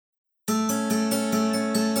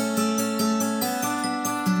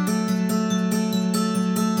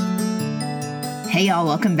Hey y'all,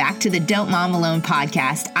 welcome back to the Don't Mom Alone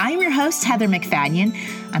podcast. I'm your host, Heather McFadden.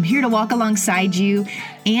 I'm here to walk alongside you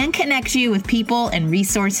and connect you with people and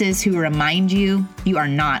resources who remind you you are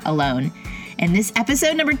not alone. In this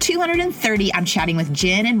episode number 230, I'm chatting with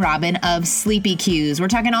Jen and Robin of Sleepy Cues. We're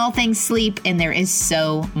talking all things sleep, and there is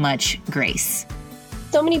so much grace.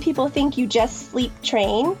 So many people think you just sleep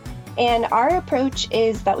train, and our approach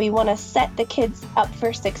is that we want to set the kids up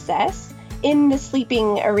for success in the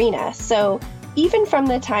sleeping arena. So even from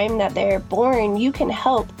the time that they're born, you can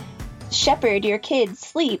help shepherd your kids'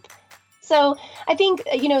 sleep. So I think,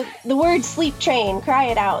 the word sleep train, cry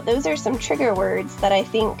it out, those are some trigger words that I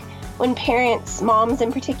think when parents, moms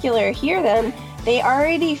in particular, hear them, they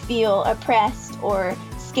already feel oppressed or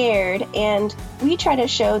scared. And we try to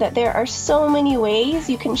show that there are so many ways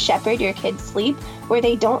you can shepherd your kids' sleep where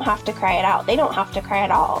they don't have to cry it out. They don't have to cry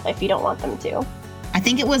at all if you don't want them to. I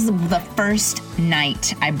think it was the first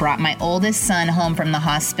night I brought my oldest son home from the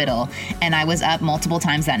hospital, and I was up multiple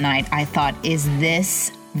times that night. I thought, is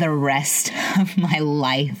this the rest of my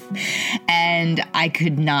life? And I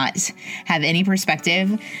could not have any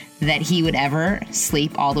perspective that he would ever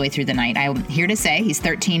sleep all the way through the night. I'm here to say he's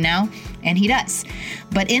 13 now, and he does.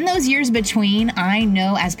 But in those years between, I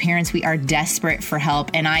know as parents we are desperate for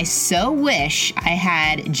help, and I so wish I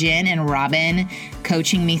had Jen and Robin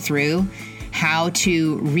coaching me through how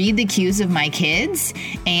to read the cues of my kids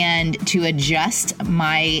and to adjust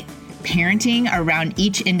my parenting around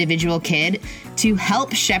each individual kid to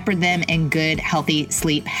help shepherd them in good, healthy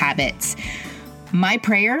sleep habits. My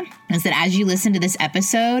prayer is that as you listen to this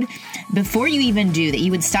episode, before you even do, that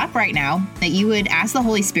you would stop right now, that you would ask the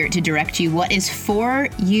Holy Spirit to direct you what is for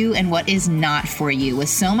you and what is not for you. With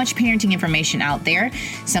so much parenting information out there,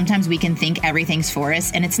 sometimes we can think everything's for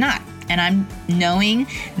us, and it's not. And I'm knowing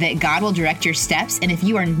that God will direct your steps. And if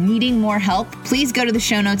you are needing more help, please go to the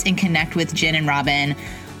show notes and connect with Jen and Robin.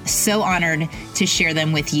 So honored to share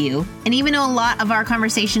them with you. And even though a lot of our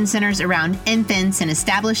conversation centers around infants and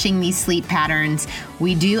establishing these sleep patterns,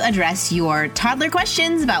 we do address your toddler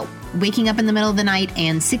questions about waking up in the middle of the night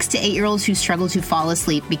and 6 to 8 year olds who struggle to fall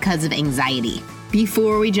asleep because of anxiety.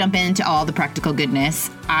 Before we jump into all the practical goodness,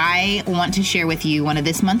 I want to share with you one of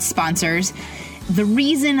this month's sponsors. The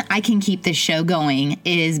reason I can keep this show going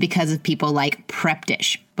is because of people like Prep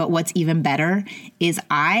Dish. But what's even better is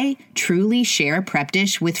I truly share Prep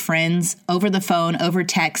Dish with friends over the phone, over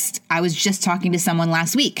text. I was just talking to someone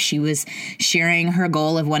last week. She was sharing her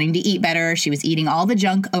goal of wanting to eat better. She was eating all the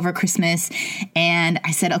junk over Christmas. And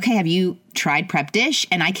I said, okay, have you tried Prep Dish?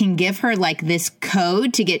 And I can give her like this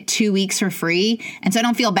code to get 2 weeks for free. And so I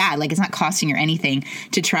don't feel bad. Like it's not costing her anything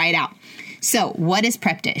to try it out. So what is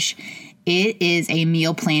Prep Dish? It is a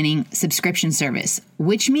meal planning subscription service,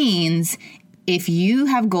 which means if you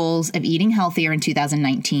have goals of eating healthier in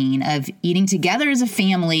 2019, of eating together as a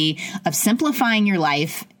family, of simplifying your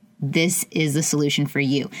life, this is the solution for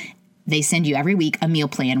you. They send you every week a meal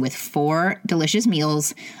plan with 4 delicious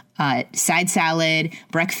meals, side salad,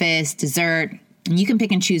 breakfast, dessert. And you can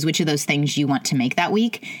pick and choose which of those things you want to make that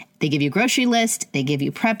week. They give you a grocery list. They give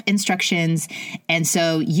you prep instructions. And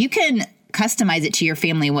so you can customize it to your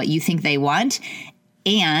family what you think they want.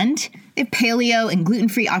 And they have paleo and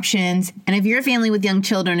gluten-free options. And if you're a family with young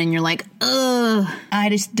children and you're like, I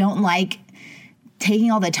just don't like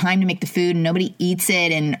taking all the time to make the food and nobody eats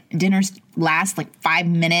it and dinners last like 5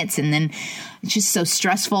 minutes and then it's just so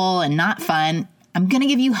stressful and not fun, I'm going to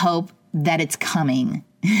give you hope that it's coming.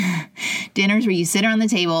 Dinners where you sit around the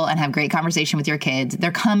table and have great conversation with your kids.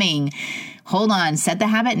 They're coming. Hold on, set the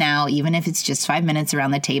habit now, even if it's just 5 minutes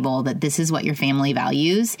around the table, that this is what your family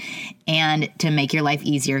values. And to make your life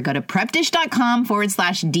easier, go to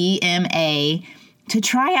prepdish.com/DMA to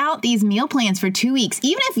try out these meal plans for 2 weeks.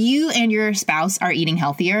 Even if you and your spouse are eating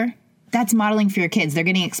healthier, that's modeling for your kids. They're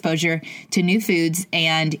getting exposure to new foods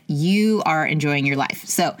and you are enjoying your life.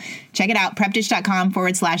 So check it out,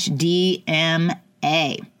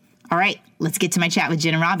 prepdish.com/DMA. All right, let's get to my chat with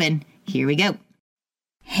Jen and Robin. Here we go.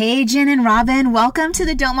 Hey, Jen and Robin, welcome to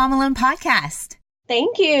the Don't Mom Alone podcast.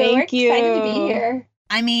 Thank you. We're excited to be here.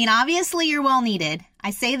 I mean, obviously you're well needed.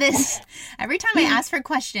 I say this every time I ask for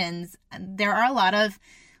questions. There are a lot of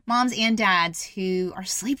moms and dads who are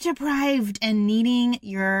sleep deprived and needing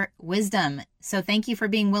your wisdom. So thank you for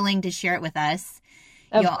being willing to share it with us.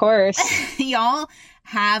 Of course. Y'all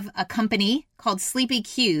have a company called Sleepy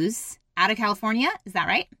Cues out of California. Is that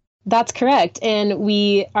right? That's correct. And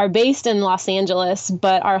we are based in Los Angeles,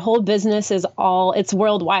 but our whole business is it's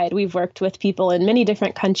worldwide. We've worked with people in many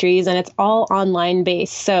different countries and it's all online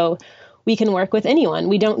based. So we can work with anyone.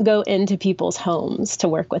 We don't go into people's homes to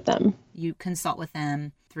work with them. You consult with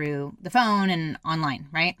them through the phone and online,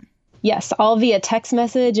 right? Yes, all via text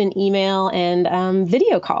message and email and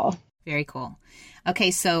video call. Very cool.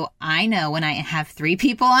 Okay, so I know when I have 3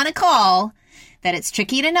 people on a call that it's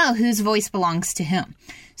tricky to know whose voice belongs to whom.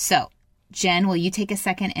 So, Jen, will you take a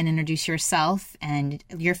second and introduce yourself and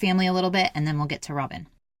your family a little bit, and then we'll get to Robin.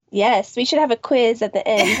 Yes, we should have a quiz at the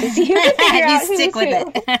end to see who can figure out who's stick with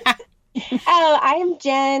who. it. I'm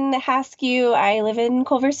Jen Haskew. I live in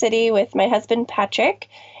Culver City with my husband, Patrick,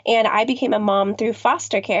 and I became a mom through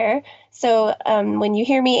foster care. So when you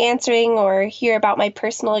hear me answering or hear about my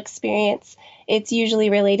personal experience, it's usually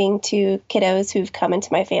relating to kiddos who've come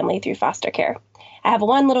into my family through foster care. I have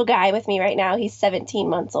one little guy with me right now. He's 17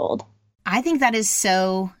 months old. I think that is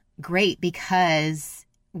so great because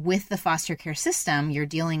with the foster care system, you're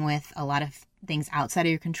dealing with a lot of things outside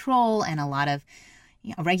of your control and a lot of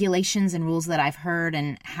regulations and rules that I've heard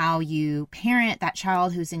and how you parent that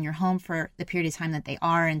child who's in your home for the period of time that they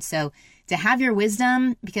are. And so to have your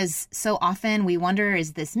wisdom, because so often we wonder,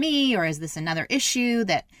 is this me or is this another issue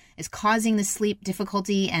that is causing the sleep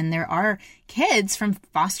difficulty? And there are kids from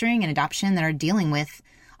fostering and adoption that are dealing with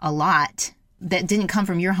a lot that didn't come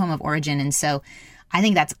from your home of origin. And so I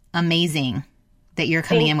think that's amazing that you're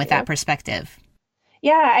coming in with that perspective.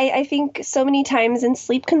 Yeah, I think so many times in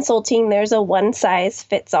sleep consulting, there's a one size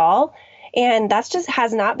fits all. And that's just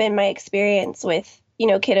has not been my experience with,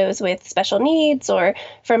 kiddos with special needs or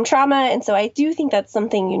from trauma. And so I do think that's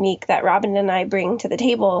something unique that Robin and I bring to the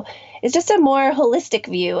table is just a more holistic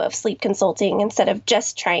view of sleep consulting instead of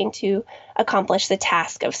just trying to accomplish the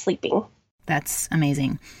task of sleeping. That's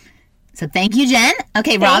amazing. So thank you, Jen.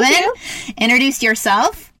 Okay, Robin, introduce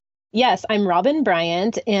yourself. Yes, I'm Robin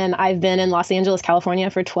Bryant, and I've been in Los Angeles, California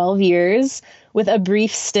for 12 years with a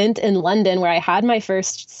brief stint in London where I had my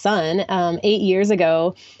first son 8 years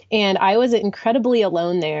ago. And I was incredibly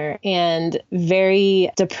alone there and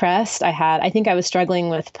very depressed. I think I was struggling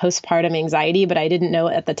with postpartum anxiety, but I didn't know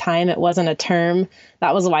it at the time. It wasn't a term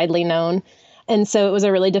that was widely known. And so it was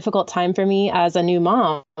a really difficult time for me as a new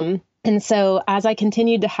mom. And so as I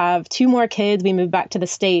continued to have 2 more kids, we moved back to the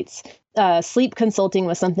States. Sleep consulting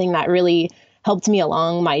was something that really helped me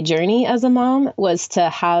along my journey as a mom, was to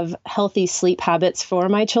have healthy sleep habits for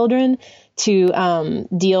my children to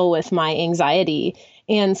deal with my anxiety.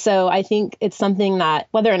 And so I think it's something that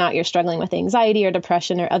whether or not you're struggling with anxiety or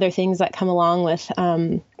depression or other things that come along with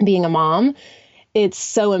being a mom, it's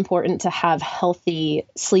so important to have healthy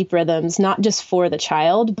sleep rhythms, not just for the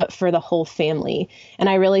child, but for the whole family. And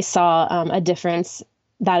I really saw a difference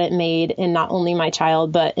that it made in not only my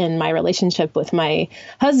child, but in my relationship with my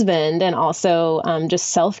husband and also just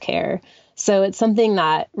self-care. So it's something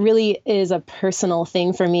that really is a personal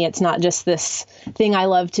thing for me. It's not just this thing I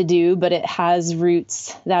love to do, but it has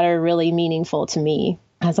roots that are really meaningful to me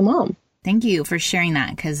as a mom. Thank you for sharing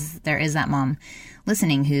that, because there is that mom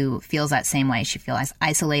listening who feels that same way. She feels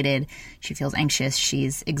isolated. She feels anxious.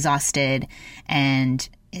 She's exhausted. And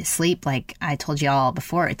sleep, like I told you all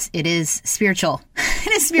before, it is spiritual.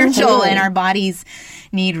 It is spiritual, and our bodies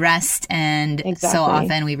need rest. And so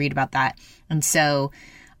often we read about that. And so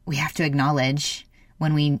we have to acknowledge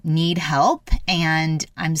when we need help. And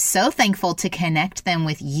I'm so thankful to connect them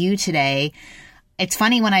with you today. It's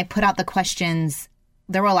funny, when I put out the questions,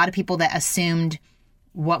 there were a lot of people that assumed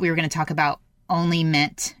what we were going to talk about only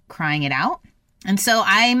meant crying it out. And so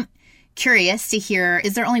I'm curious to hear,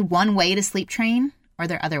 is there only one way to sleep train, or are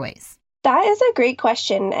there other ways? That is a great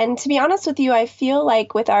question. And to be honest with you, I feel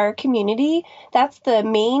like with our community, that's the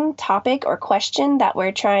main topic or question that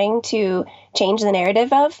we're trying to change the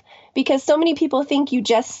narrative of, because so many people think you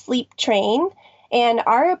just sleep train. And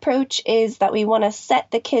our approach is that we want to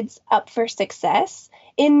set the kids up for success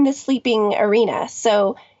in the sleeping arena.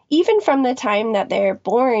 So even from the time that they're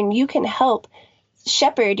born, you can help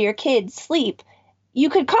shepherd your kids' sleep.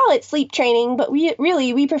 You could call it sleep training, but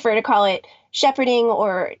we prefer to call it shepherding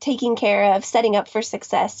or taking care of, setting up for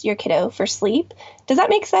success your kiddo for sleep. Does that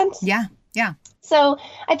make sense? Yeah. So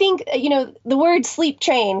I think, the word sleep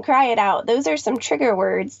train, cry it out, those are some trigger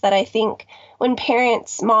words that I think when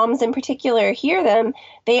parents, moms in particular, hear them,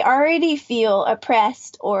 they already feel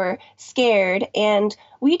oppressed or scared. And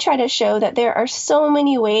we try to show that there are so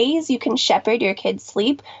many ways you can shepherd your kids'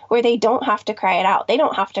 sleep where they don't have to cry it out. They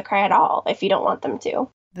don't have to cry at all if you don't want them to.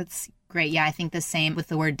 That's great. Yeah, I think the same with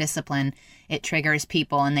the word discipline. It triggers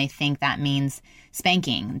people and they think that means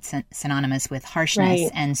spanking. It's synonymous with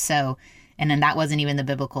harshness. Right. And then that wasn't even the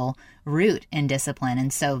biblical root in discipline.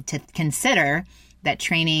 And so to consider that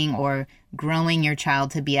training or growing your child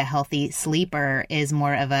to be a healthy sleeper is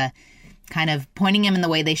more of a kind of pointing them in the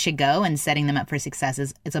way they should go and setting them up for success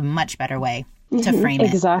is a much better way to frame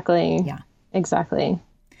it. Exactly. Yeah. Exactly.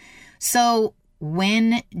 So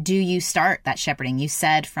when do you start that shepherding? You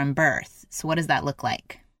said from birth. So what does that look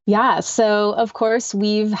like? Yeah. So, of course,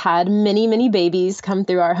 we've had many, many babies come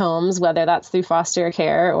through our homes, whether that's through foster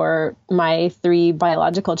care or my 3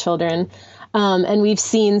 biological children. And we've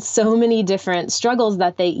seen so many different struggles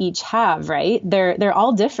that they each have, right? They're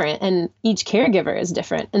all different, and each caregiver is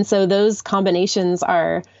different. And so those combinations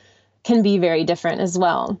can be very different as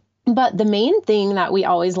well. But the main thing that we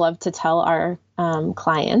always love to tell our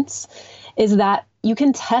clients is that you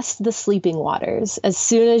can test the sleeping waters as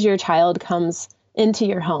soon as your child comes into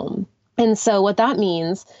your home. And so what that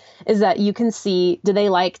means is that you can see, do they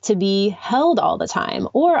like to be held all the time?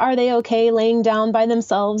 Or are they okay laying down by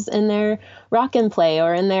themselves in their rock and play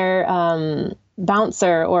or in their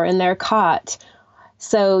bouncer or in their cot?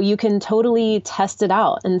 So you can totally test it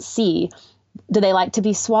out and see, do they like to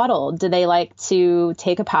be swaddled? Do they like to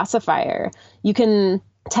take a pacifier? You can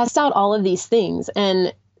test out all of these things.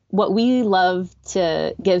 And what we love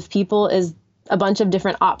to give people is a bunch of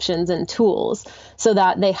different options and tools so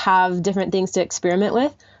that they have different things to experiment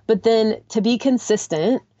with, but then to be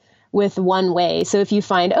consistent with one way. So if you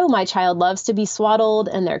find, oh, my child loves to be swaddled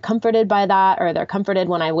and they're comforted by that, or they're comforted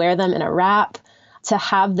when I wear them in a wrap, to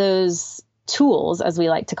have those tools, as we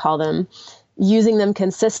like to call them, using them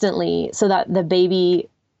consistently so that the baby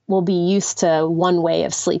will be used to one way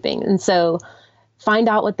of sleeping. And so find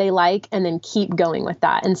out what they like and then keep going with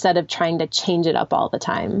that instead of trying to change it up all the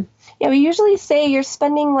time. Yeah, we usually say you're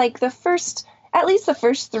spending like at least the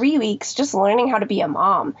first 3 weeks just learning how to be a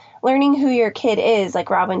mom, learning who your kid is,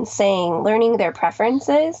 like Robin's saying, learning their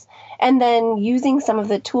preferences, and then using some of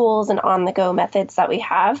the tools and on-the-go methods that we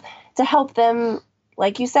have to help them,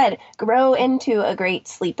 like you said, grow into a great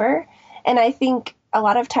sleeper. And I think a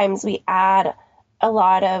lot of times we add a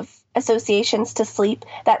lot of associations to sleep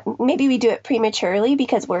that maybe we do it prematurely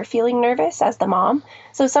because we're feeling nervous as the mom.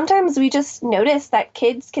 So sometimes we just notice that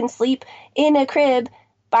kids can sleep in a crib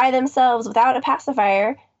by themselves without a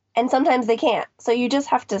pacifier, and sometimes they can't. So you just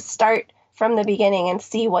have to start from the beginning and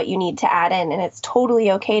see what you need to add in. And it's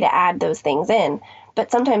totally okay to add those things in,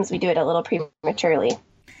 but sometimes we do it a little prematurely.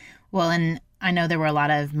 Well, and I know there were a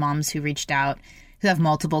lot of moms who reached out who have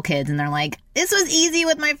multiple kids, and they're like, this was easy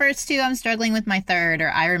with my first 2. I'm struggling with my 3rd.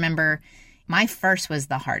 Or I remember my first was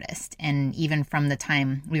the hardest. And even from the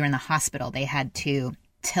time we were in the hospital, they had to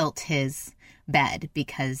tilt his bed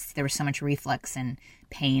because there was so much reflux and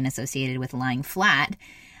pain associated with lying flat.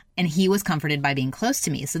 And he was comforted by being close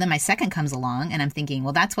to me. So then my second comes along and I'm thinking,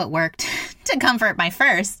 well, that's what worked to comfort my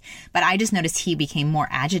first. But I just noticed he became more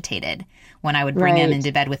agitated when I would bring him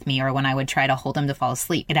into bed with me or when I would try to hold him to fall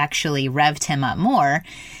asleep. It actually revved him up more.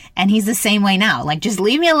 And he's the same way now. Like, just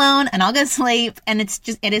leave me alone and I'll go sleep. And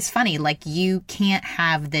it is funny. Like, you can't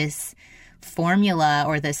have this formula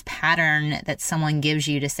or this pattern that someone gives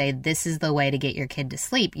you to say, this is the way to get your kid to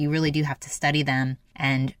sleep. You really do have to study them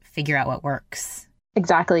and figure out what works.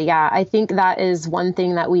 Exactly. Yeah. I think that is one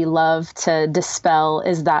thing that we love to dispel,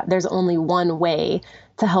 is that there's only one way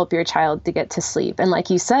to help your child to get to sleep. And like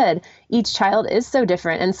you said, each child is so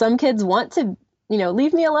different. And some kids want to,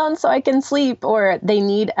 leave me alone so I can sleep, or they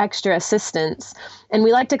need extra assistance. And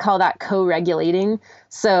we like to call that co-regulating.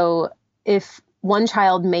 So if one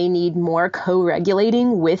child may need more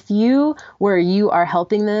co-regulating with you, where you are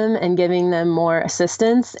helping them and giving them more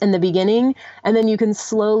assistance in the beginning, and then you can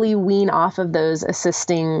slowly wean off of those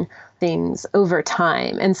assisting things over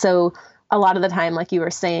time. And so a lot of the time, like you were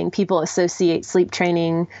saying, people associate sleep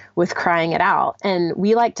training with crying it out. And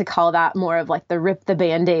we like to call that more of like the rip the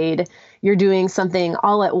Band-Aid. You're doing something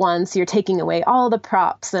all at once. You're taking away all the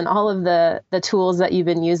props and all of the tools that you've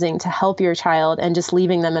been using to help your child and just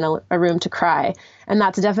leaving them in a room to cry. And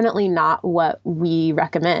that's definitely not what we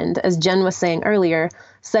recommend. As Jen was saying earlier,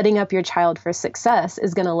 setting up your child for success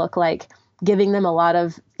is going to look like giving them a lot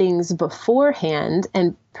of things beforehand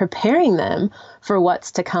and preparing them for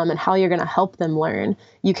what's to come and how you're going to help them learn.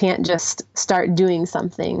 You can't just start doing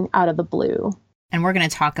something out of the blue. And we're going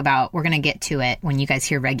to get to it when you guys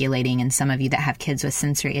hear regulating, and some of you that have kids with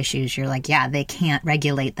sensory issues, you're like, yeah, they can't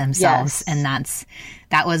regulate themselves. Yes. And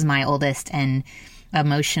that was my oldest, and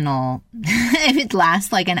emotional. It would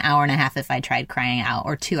last like an hour and a half if I tried crying out,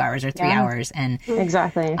 or 2 hours or 3 hours. And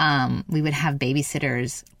exactly. We would have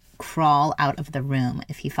babysitters crawl out of the room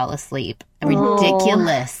if he fell asleep.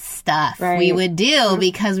 Ridiculous stuff we would do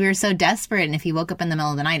because we were so desperate. And if he woke up in the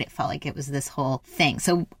middle of the night, it felt like it was this whole thing.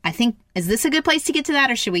 So I think, is this a good place to get to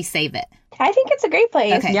that, or should we save it? I think it's a great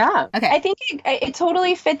place. Okay. Yeah. Okay. I think it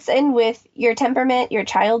totally fits in with your temperament, your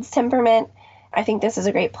child's temperament. I think this is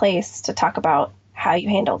a great place to talk about how you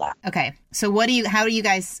handle that. Okay. So how do you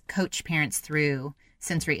guys coach parents through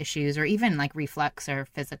sensory issues, or even like reflex or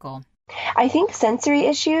physical? I think sensory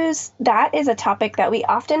issues, that is a topic that we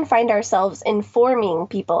often find ourselves informing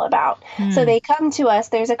people about. So they come to us,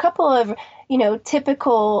 there's a couple of,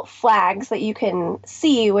 typical flags that you can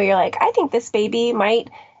see where you're like, I think this baby might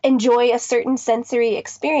enjoy a certain sensory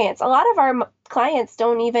experience. A lot of our clients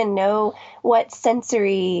don't even know what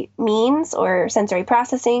sensory means or sensory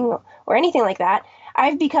processing or anything like that.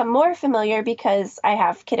 I've become more familiar because I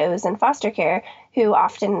have kiddos in foster care who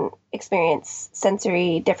often experience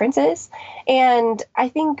sensory differences. And I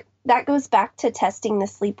think that goes back to testing the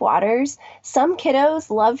sleep waters. Some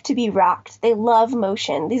kiddos love to be rocked. They love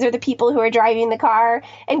motion. These are the people who are driving the car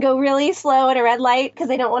and go really slow at a red light because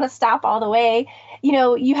they don't want to stop all the way.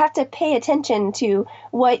 You have to pay attention to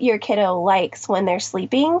what your kiddo likes when they're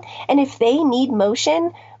sleeping. And if they need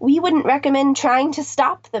motion, we wouldn't recommend trying to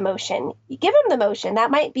stop the motion. You give them the motion.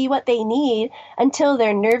 That might be what they need until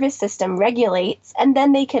their nervous system regulates. And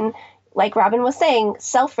then they can, like Robin was saying,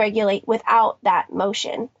 self-regulate without that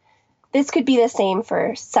motion. This could be the same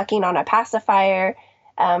for sucking on a pacifier.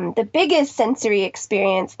 The biggest sensory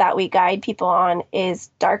experience that we guide people on is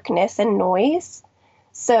darkness and noise.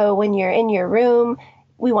 So when you're in your room,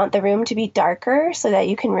 we want the room to be darker so that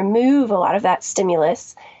you can remove a lot of that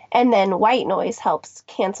stimulus. And then white noise helps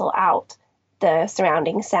cancel out the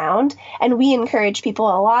surrounding sound. And we encourage people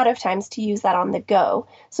a lot of times to use that on the go.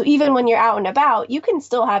 So even when you're out and about, you can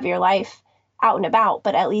still have your life out and about,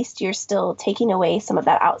 but at least you're still taking away some of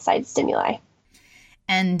that outside stimuli.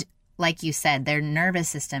 And like you said, their nervous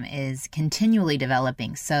system is continually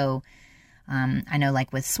developing. So I know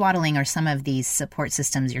like with swaddling or some of these support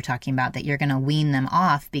systems you're talking about that you're going to wean them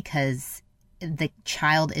off because the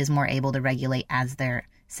child is more able to regulate as their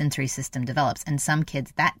sensory system develops. And some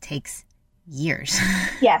kids, that takes years.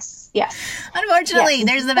 Yes. Unfortunately, yes.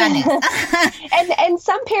 There's the bad news. and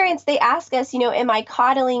some parents, they ask us, am I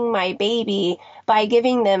coddling my baby by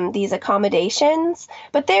giving them these accommodations?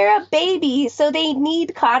 But they're a baby, so they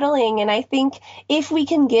need coddling. And I think if we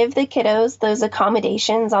can give the kiddos those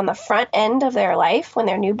accommodations on the front end of their life when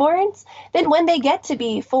they're newborns, then when they get to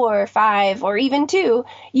be 4 or 5 or even 2,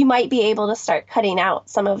 you might be able to start cutting out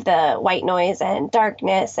some of the white noise and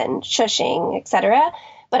darkness and shushing, etc.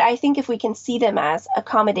 But I think if we can see them as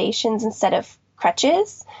accommodations instead of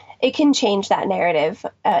crutches, it can change that narrative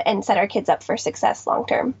and set our kids up for success long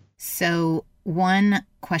term. So one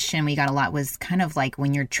question we got a lot was kind of like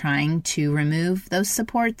when you're trying to remove those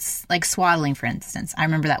supports, like swaddling, for instance. I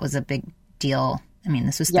remember that was a big deal. I mean,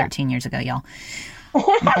 this was 13 years ago, y'all.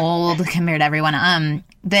 I'm old compared to everyone.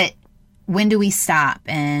 That when do we stop?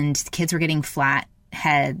 And kids were getting flat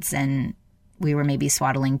heads and we were maybe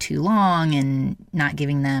swaddling too long and not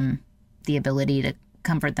giving them the ability to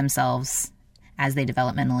comfort themselves as they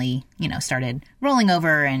developmentally, started rolling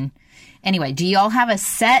over. And anyway, do you all have a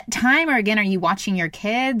set time, or again, are you watching your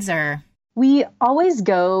kids, or? We always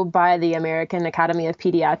go by the American Academy of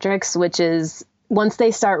Pediatrics, which is once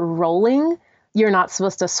they start rolling, you're not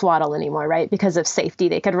supposed to swaddle anymore, right? Because of safety.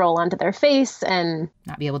 They could roll onto their face and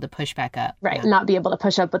not be able to push back up. Right. Yeah. Not be able to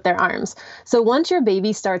push up with their arms. So once your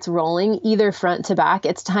baby starts rolling, either front to back,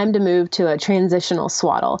 it's time to move to a transitional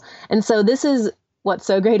swaddle. And so this is what's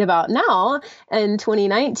so great about now in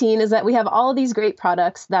 2019 is that we have all of these great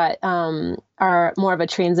products that are more of a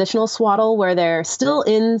transitional swaddle where they're still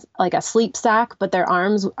in like a sleep sack, but their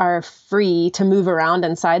arms are free to move around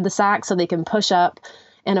inside the sack so they can push up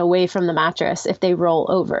and away from the mattress if they roll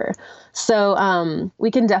over. So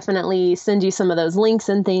we can definitely send you some of those links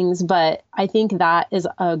and things, but I think that is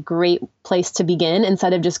a great place to begin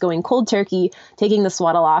instead of just going cold turkey, taking the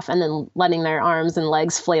swaddle off and then letting their arms and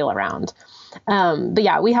legs flail around. But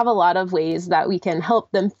yeah, we have a lot of ways that we can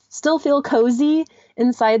help them still feel cozy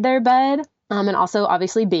inside their bed. And also,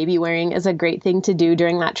 obviously, baby wearing is a great thing to do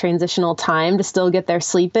during that transitional time to still get their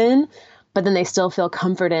sleep in, but then they still feel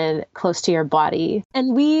comforted close to your body.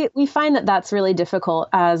 And we find that that's really difficult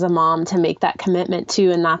as a mom to make that commitment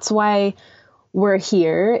to. And that's why we're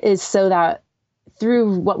here, is so that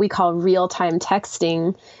through what we call real-time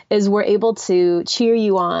texting is we're able to cheer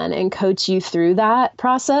you on and coach you through that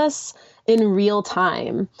process in real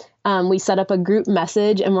time. We set up a group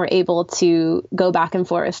message and we're able to go back and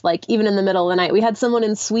forth, like even in the middle of the night. We had someone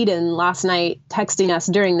in Sweden last night texting us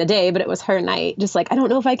during the day, but it was her night. Just like, I don't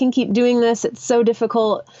know if I can keep doing this. It's so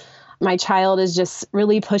difficult. My child is just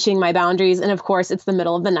really pushing my boundaries. And of course, it's the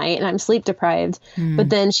middle of the night and I'm sleep deprived. But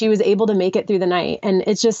then she was able to make it through the night. And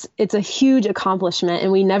it's a huge accomplishment.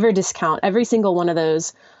 And we never discount every single one of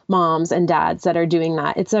those moms and dads that are doing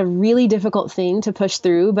that. It's a really difficult thing to push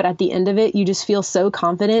through, but at the end of it, you just feel so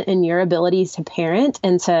confident in your abilities to parent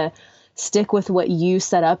and to stick with what you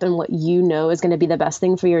set up and what you know is going to be the best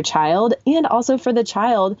thing for your child, and also for the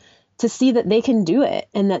child to see that they can do it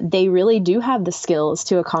and that they really do have the skills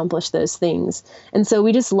to accomplish those things. And so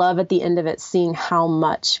we just love at the end of it seeing how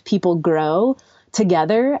much people grow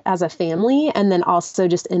together as a family and then also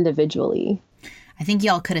just individually. I think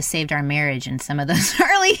y'all could have saved our marriage in some of those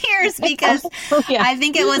early years because I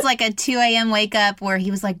think it was like a 2 a.m. wake up where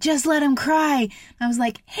he was like, just let him cry. And I was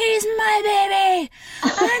like, he's my baby.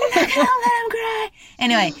 I'm not going to let him cry.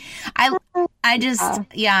 Anyway,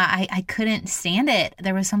 I couldn't stand it.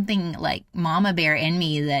 There was something like mama bear in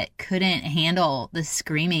me that couldn't handle the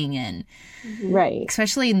screaming and right.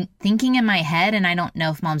 Especially thinking in my head, and I don't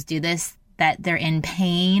know if moms do this, that they're in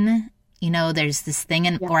pain. You know, there's this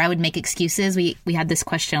thing, or I would make excuses. We had this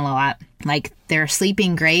question a lot, like they're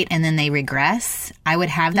sleeping great and then they regress. I would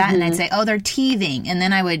have that and I'd say, oh, they're teething. And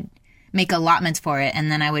then I would make allotments for it.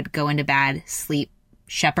 And then I would go into bad sleep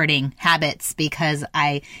shepherding habits because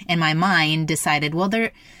I, in my mind, decided, well,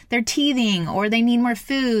 they're teething or they need more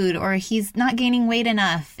food or he's not gaining weight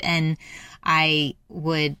enough. And I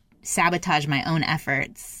would sabotage my own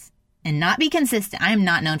efforts and not be consistent. I am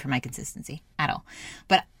not known for my consistency at all.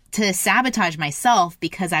 But to sabotage myself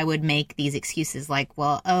because I would make these excuses like,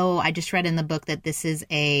 well, I just read in the book that this is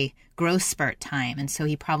a growth spurt time. And so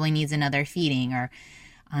he probably needs another feeding or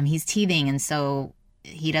he's teething. And so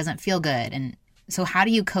he doesn't feel good. And so how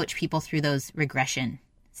do you coach people through those regression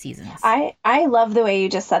seasons? I love the way you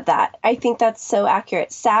just said that. I think that's so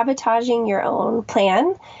accurate. Sabotaging your own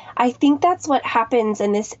plan. I think that's what happens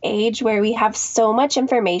in this age where we have so much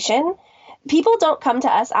information. People don't come to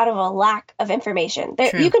us out of a lack of information.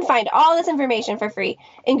 You can find all this information for free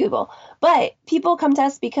in Google, but people come to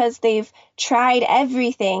us because they've tried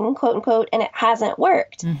everything, quote unquote, and it hasn't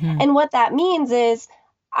worked. And what that means is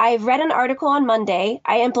I've read an article on Monday,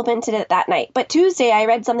 I implemented it that night, but Tuesday I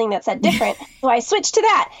read something that said different, so I switched to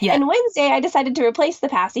that. And Wednesday I decided to replace the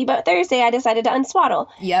passy, but Thursday I decided to unswaddle.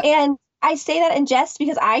 And I say that in jest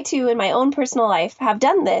because I, too, in my own personal life have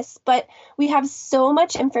done this, but we have so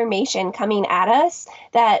much information coming at us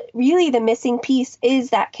that really the missing piece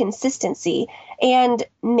is that consistency and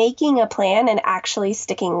making a plan and actually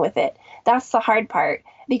sticking with it. That's the hard part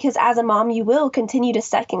because as a mom, you will continue to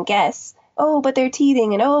second guess. Oh, but they're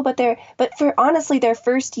teething and but for honestly, their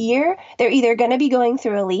first year, they're either going to be going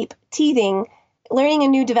through a leap, teething, learning a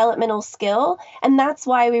new developmental skill. And that's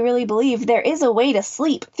why we really believe there is a way to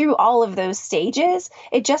sleep through all of those stages.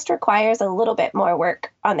 It just requires a little bit more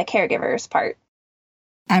work on the caregiver's part.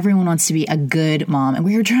 Everyone wants to be a good mom, and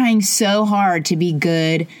we are trying so hard to be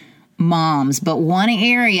good moms. But one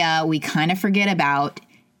area we kind of forget about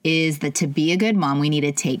is that to be a good mom, we need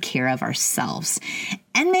to take care of ourselves.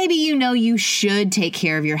 And maybe you should take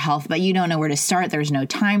care of your health, but you don't know where to start. There's no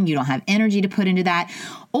time. You don't have energy to put into that.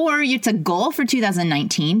 Or it's a goal for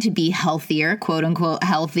 2019 to be healthier, quote unquote,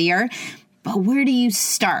 healthier. But where do you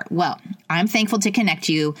start? Well, I'm thankful to connect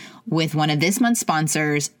you with one of this month's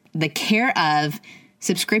sponsors, the Care of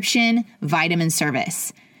subscription vitamin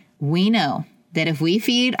service. We know that if we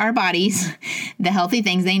feed our bodies the healthy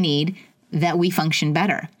things they need, that we function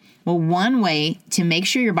better. Well, one way to make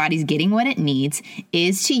sure your body's getting what it needs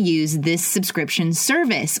is to use this subscription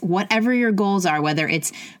service, whatever your goals are, whether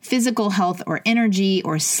it's physical health or energy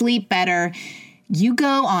or sleep better. You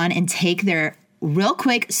go on and take their real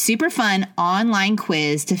quick, super fun online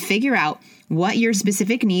quiz to figure out what your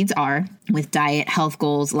specific needs are with diet, health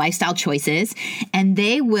goals, lifestyle choices, and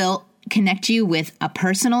they will connect you with a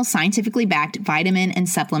personal, scientifically backed vitamin and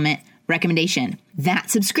supplement recommendation. That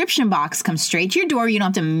subscription box comes straight to your door. You don't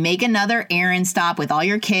have to make another errand stop with all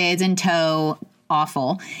your kids in tow.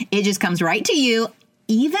 Awful. It just comes right to you.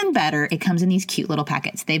 Even better, it comes in these cute little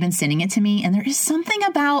packets. They've been sending it to me, and there is something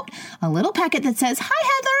about a little packet that says,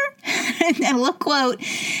 "Hi, Heather," and a little quote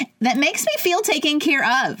that makes me feel taken care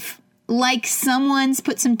of. Like someone's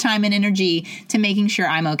put some time and energy to making sure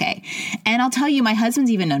I'm okay. And I'll tell you, my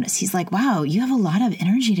husband's even noticed. He's like, wow, you have a lot of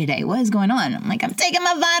energy today. What is going on? I'm like, I'm taking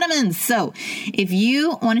my vitamins. So if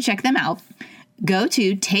you want to check them out, go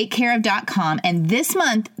to takecareof.com. And this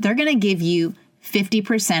month, they're going to give you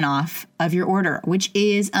 50% off of your order, which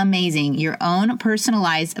is amazing. Your own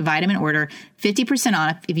personalized vitamin order, 50%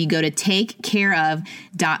 off if you go to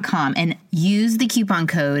takecareof.com and use the coupon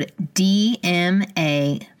code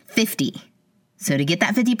DMA50. So to get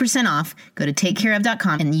that 50% off, go to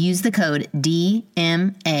takecareof.com and use the code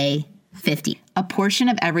DMA50. A portion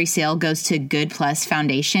of every sale goes to Good Plus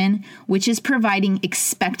Foundation, which is providing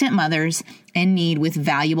expectant mothers in need with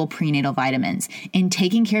valuable prenatal vitamins. In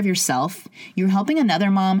taking care of yourself, you're helping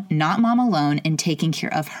another mom, not mom alone, in taking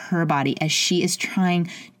care of her body as she is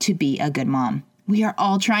trying to be a good mom. We are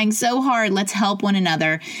all trying so hard. Let's help one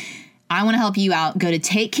another. I want to help you out. Go to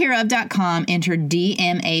takecareof.com, enter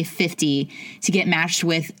DMA50 to get matched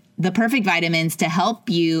with the perfect vitamins to help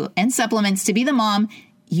you and supplements to be the mom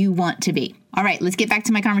you want to be. All right, let's get back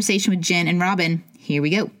to my conversation with Jen and Robin. Here we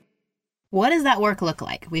go. What does that work look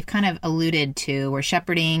like? We've kind of alluded to, we're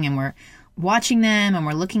shepherding and we're watching them and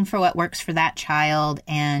we're looking for what works for that child.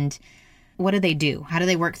 And what do they do? How do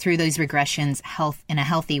they work through those regressions in a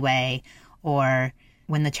healthy way? Or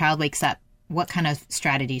when the child wakes up, what kind of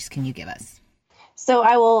strategies can you give us? So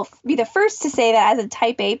I will be the first to say that as a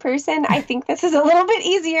type A person, I think this is a little bit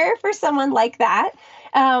easier for someone like that.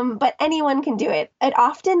 But anyone can do it. It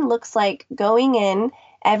often looks like going in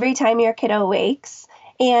every time your kiddo wakes.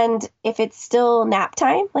 And if it's still nap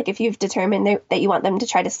time, like if you've determined that you want them to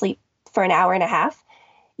try to sleep for an hour and a half,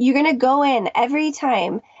 you're going to go in every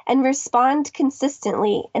time and respond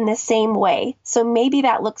consistently in the same way. So maybe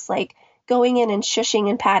that looks like going in and shushing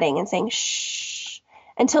and patting and saying shh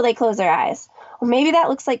until they close their eyes. Or maybe that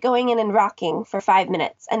looks like going in and rocking for 5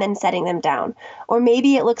 minutes and then setting them down. Or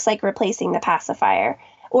maybe it looks like replacing the pacifier.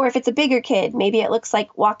 Or if it's a bigger kid, maybe it looks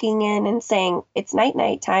like walking in and saying it's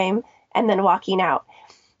night time and then walking out.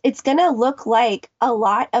 It's going to look like a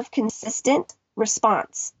lot of consistent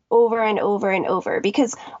response over and over and over,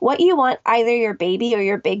 because what you want either your baby or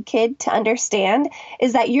your big kid to understand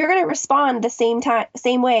is that you're going to respond the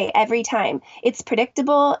same way every time. It's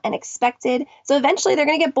predictable and expected. So eventually they're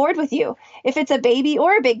going to get bored with you. If it's a baby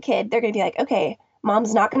or a big kid, they're going to be like, okay,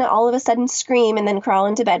 mom's not going to all of a sudden scream and then crawl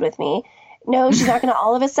into bed with me. No, she's not going to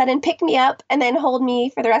all of a sudden pick me up and then hold me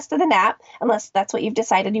for the rest of the nap, unless that's what you've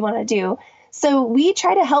decided you want to do. So we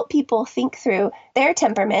try to help people think through their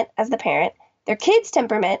temperament as the parent, their kid's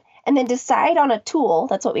temperament, and then decide on a tool,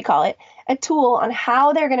 that's what we call it, a tool on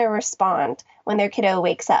how they're going to respond when their kiddo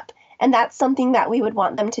wakes up. And that's something that we would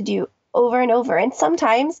want them to do over and over. And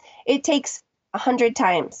sometimes it takes 100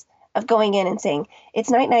 times of going in and saying,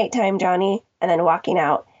 it's night time, Johnny, and then walking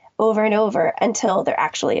out over and over until they're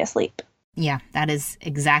actually asleep. Yeah, that is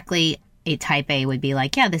exactly a type A would be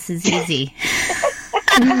like, yeah, this is easy.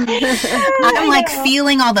 I'm like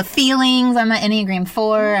feeling all the feelings. I'm an Enneagram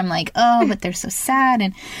 4. I'm like, oh, but they're so sad.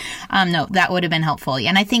 And no, that would have been helpful.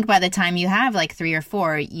 And I think by the time you have like 3 or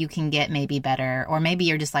 4, you can get maybe better, or maybe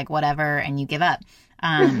you're just like, whatever, and you give up.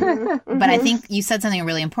 But I think you said something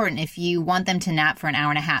really important. If you want them to nap for an hour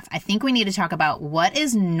and a half, I think we need to talk about what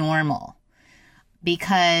is normal,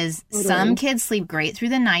 because some kids sleep great through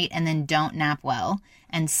the night and then don't nap well.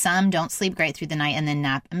 And some don't sleep great through the night and then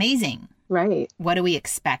nap amazing. Right. What do we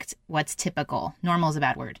expect? What's typical? Normal is a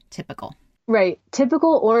bad word. Typical. Right.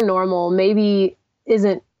 Typical or normal maybe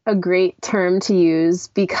isn't a great term to use,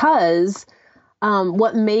 because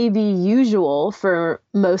what may be usual for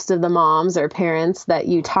most of the moms or parents that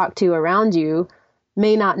you talk to around you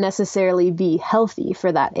may not necessarily be healthy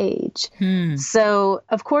for that age. So,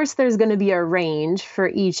 of course, there's going to be a range for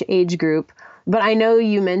each age group. But I know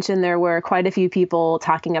you mentioned there were quite a few people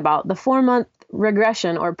talking about the 4-month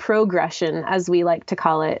regression or progression, as we like to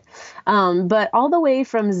call it. But all the way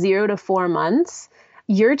from 0 to 4 months,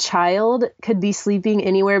 your child could be sleeping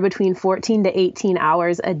anywhere between 14 to 18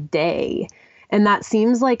 hours a day. And that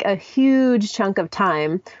seems like a huge chunk of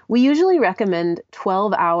time. We usually recommend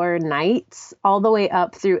 12-hour nights all the way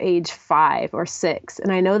up through age 5 or 6.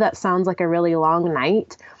 And I know that sounds like a really long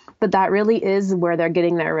night, but that really is where they're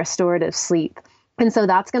getting their restorative sleep. And so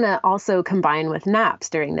that's going to also combine with naps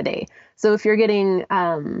during the day. So if you're getting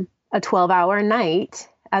a 12-hour night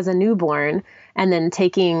as a newborn and then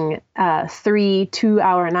taking 3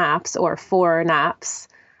 2-hour naps or 4 naps,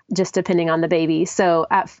 just depending on the baby. So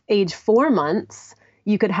at age 4 months,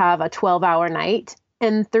 you could have a 12-hour night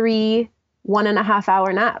and 3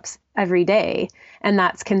 1.5-hour naps every day. And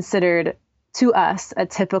that's considered to us a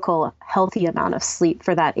typical healthy amount of sleep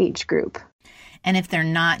for that age group. And if they're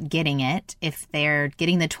not getting it, if they're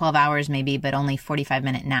getting the 12 hours maybe, but only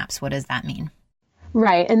 45-minute naps, what does that mean?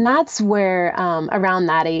 Right. And that's where around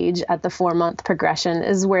that age at the 4-month progression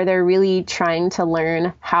is where they're really trying to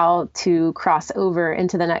learn how to cross over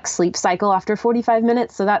into the next sleep cycle after 45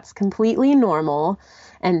 minutes. So that's completely normal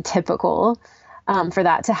and typical for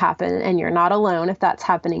that to happen. And you're not alone if that's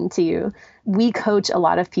happening to you. We coach a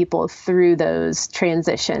lot of people through those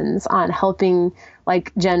transitions on helping,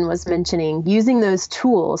 like Jen was mentioning, using those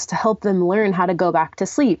tools to help them learn how to go back to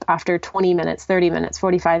sleep after 20 minutes, 30 minutes,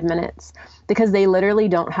 45 minutes, because they literally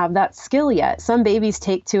don't have that skill yet. Some babies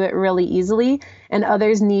take to it really easily, and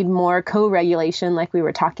others need more co-regulation like we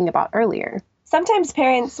were talking about earlier. Sometimes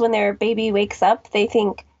parents, when their baby wakes up, they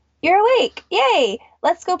think, you're awake, yay,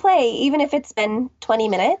 let's go play, even if it's been 20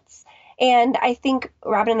 minutes. And I think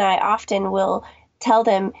Robin and I often will tell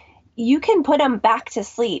them, you can put them back to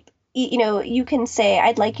sleep you can say,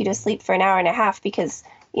 I'd like you to sleep for an hour and a half because,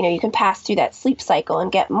 you can pass through that sleep cycle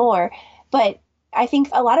and get more. But I think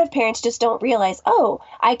a lot of parents just don't realize, oh,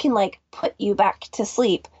 I can put you back to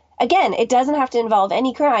sleep. Again, it doesn't have to involve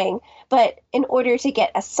any crying, but in order to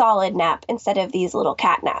get a solid nap instead of these little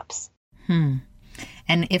cat naps. And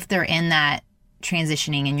if they're in that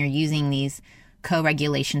transitioning and you're using these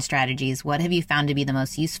co-regulation strategies, what have you found to be the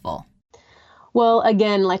most useful? Well,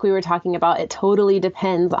 again, like we were talking about, it totally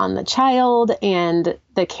depends on the child and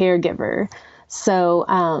the caregiver. So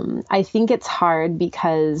I think it's hard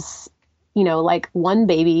because, one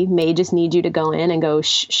baby may just need you to go in and go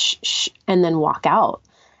shh, shh, shh, and then walk out.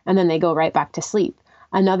 And then they go right back to sleep.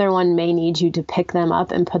 Another one may need you to pick them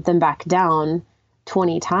up and put them back down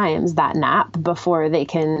 20 times that nap before they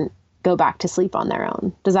can go back to sleep on their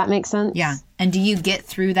own. Does that make sense? Yeah. And do you get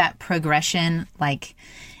through that progression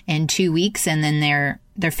in 2 weeks and then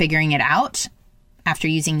they're figuring it out after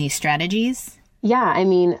using these strategies? Yeah. I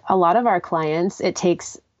mean, a lot of our clients, it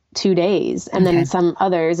takes 2 days. And then some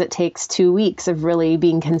others, it takes 2 weeks of really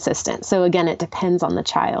being consistent. So again, it depends on the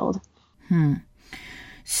child.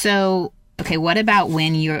 So, okay, what about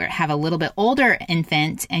when you have a little bit older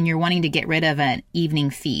infant and you're wanting to get rid of an evening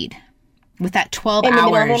feed? With that 12 in hours. The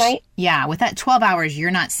middle of the night? Yeah, with that 12 hours, you're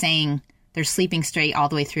not saying they're sleeping straight all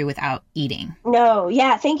the way through without eating. No,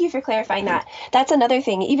 yeah, thank you for clarifying that. That's another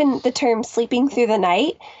thing. Even the term sleeping through the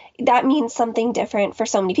night, that means something different for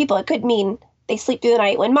so many people. It could mean they sleep through the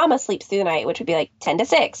night when mama sleeps through the night, which would be 10 to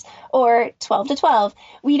 6 or 12 to 12.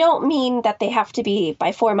 We don't mean that they have to be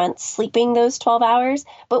by 4 months sleeping those 12 hours,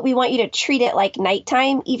 but we want you to treat it like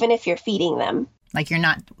nighttime, even if you're feeding them. You're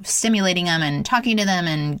not stimulating them and talking to them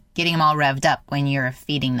and getting them all revved up when you're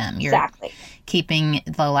feeding them. You're exactly keeping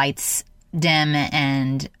the lights dim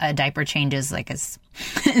and diaper changes as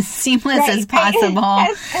seamless as possible.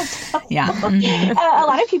 Yeah. Mm-hmm. A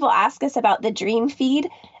lot of people ask us about the dream feed,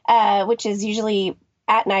 which is usually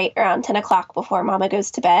at night around 10 o'clock before mama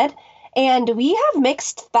goes to bed. And we have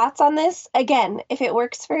mixed thoughts on this. Again, if it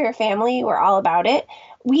works for your family, we're all about it.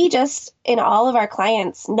 We just, in all of our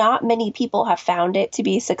clients, not many people have found it to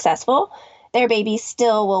be successful. Their babies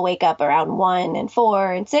still will wake up around 1 and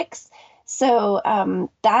 4 and 6. So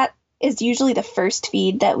that is usually the first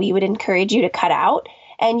feed that we would encourage you to cut out.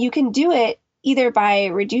 And you can do it either by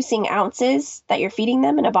reducing ounces that you're feeding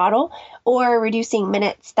them in a bottle or reducing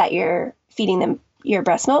minutes that you're feeding them your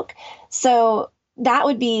breast milk. So that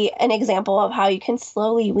would be an example of how you can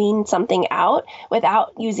slowly wean something out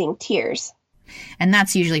without using tears. And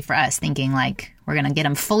that's usually for us thinking we're going to get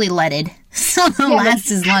them fully leaded so they'll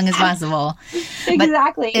last as long as possible.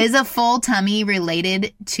 Exactly. But is a full tummy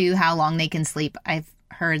related to how long they can sleep? I've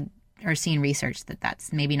heard or seen research that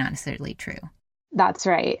that's maybe not necessarily true. That's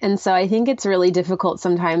right. And so I think it's really difficult.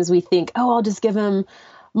 Sometimes we think, I'll just give them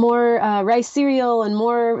more rice cereal and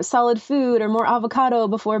more solid food or more avocado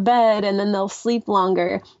before bed, and then they'll sleep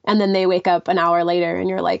longer. And then they wake up an hour later and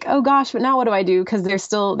you're like, oh gosh, but now what do I do? Because they're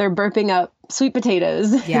burping up sweet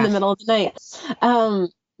potatoes in the middle of the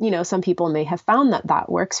night. Some people may have found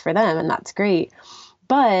that works for them, and that's great.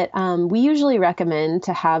 But we usually recommend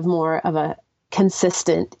to have more of a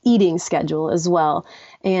consistent eating schedule as well.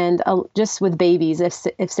 And just with babies,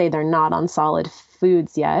 if say they're not on solid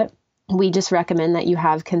foods yet, we just recommend that you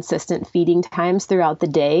have consistent feeding times throughout the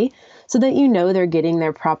day so that they're getting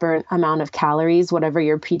their proper amount of calories, whatever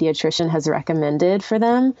your pediatrician has recommended for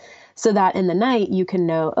them, so that in the night you can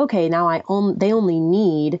know, okay, now they only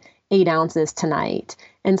need 8 ounces tonight.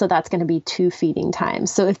 And so that's going to be 2 feeding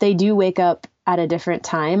times. So if they do wake up at a different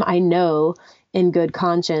time, I know in good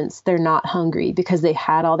conscience they're not hungry because they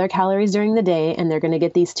had all their calories during the day and they're going to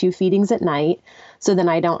get these 2 feedings at night. So then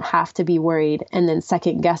I don't have to be worried and then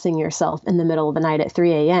second guessing yourself in the middle of the night at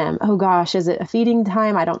 3 a.m. Oh gosh, is it a feeding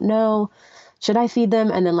time? I don't know. Should I feed them?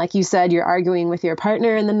 And then, like you said, you're arguing with your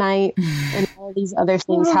partner in the night and all these other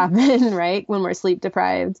things happen, right? When we're sleep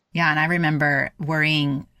deprived. Yeah. And I remember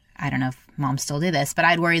worrying, I don't know if mom still do this, but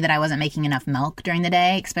I'd worry that I wasn't making enough milk during the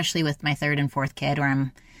day, especially with my 3rd and 4th kid, where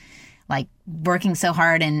I'm working so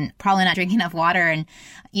hard and probably not drinking enough water and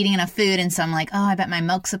eating enough food. And so I'm like, I bet my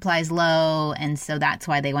milk supply's low. And so that's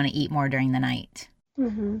why they want to eat more during the night.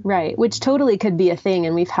 Mm-hmm. Right. Which totally could be a thing.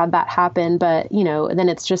 And we've had that happen. But, then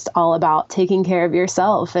it's just all about taking care of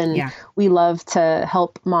yourself. And we love to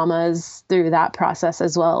help mamas through that process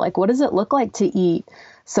as well. What does it look like to eat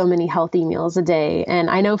so many healthy meals a day? And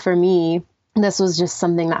I know for me, this was just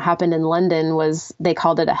something that happened in London. Was they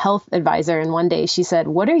called it a health advisor. And one day she said,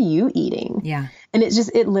 what are you eating? Yeah. And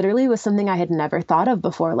it literally was something I had never thought of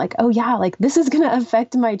before. Like, oh yeah, like this is going to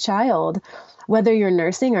affect my child, whether you're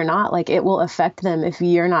nursing or not, like it will affect them if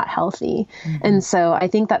you're not healthy. And so I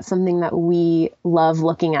think that's something that we love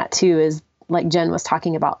looking at too, is like Jen was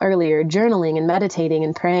talking about earlier, journaling and meditating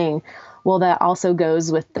and praying. Well, that also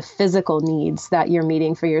goes with the physical needs that you're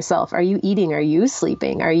meeting for yourself. Are you eating? Are you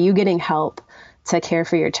sleeping? Are you getting help to care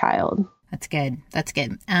for your child? That's good. That's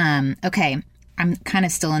good. Okay. I'm kind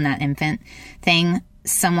of still in that infant thing.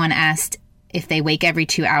 Someone asked if they wake every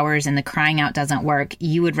 2 hours and the crying out doesn't work,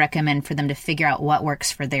 you would recommend for them to figure out what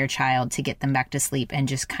works for their child to get them back to sleep and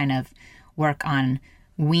just kind of work on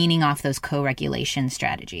weaning off those co-regulation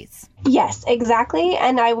strategies. Yes, exactly.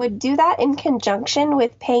 And I would do that in conjunction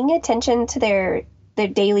with paying attention to their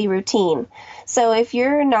daily routine. So if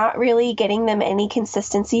you're not really getting them any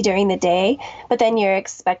consistency during the day, but then you're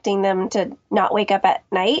expecting them to not wake up at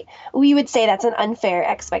night, we would say that's an unfair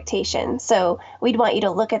expectation. So we'd want you to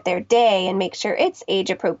look at their day and make sure it's age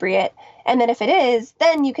appropriate. And then if it is,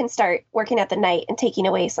 then you can start working at the night and taking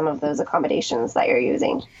away some of those accommodations that you're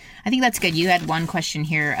using. I think that's good. You had one question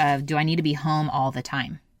here of, do I need to be home all the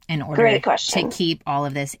time in order to keep all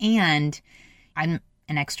of this? And I'm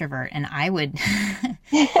an extrovert, and I would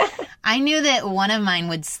I knew that one of mine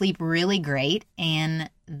would sleep really great in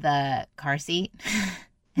the car seat.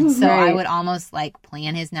 And so I would almost like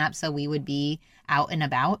plan his nap so we would be out and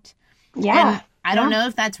about. Yeah. And I don't know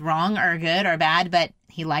if that's wrong or good or bad, but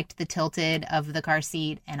he liked the tilted of the car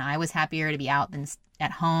seat, and I was happier to be out than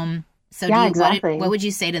at home. So exactly. What would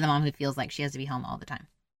you say to the mom who feels like she has to be home all the time?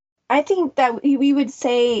 I think that we would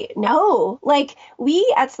say no. Like,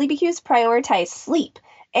 we at Sleepy Cues prioritize sleep.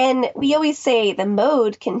 And we always say the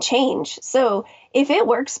mode can change. So if it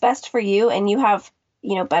works best for you and you have,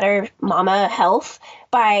 better mama health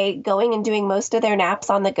by going and doing most of their naps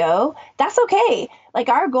on the go, that's okay. Like,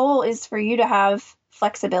 our goal is for you to have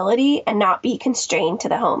flexibility and not be constrained to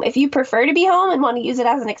the home. If you prefer to be home and want to use it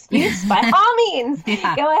as an excuse, by all means,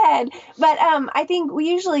 go ahead. But I think we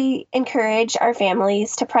usually encourage our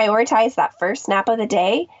families to prioritize that first nap of the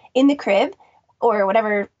day in the crib or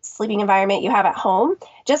whatever sleeping environment you have at home,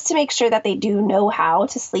 just to make sure that they do know how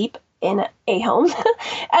to sleep in a home,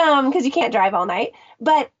 because you can't drive all night.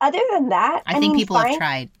 But other than that, I think people have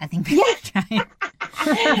tried. I think people have tried.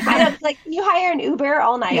 I know, like, you hire an Uber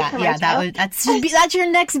all night. That's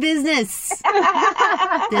your next business.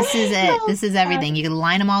 This is it. This is everything. You can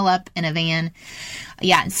line them all up in a van.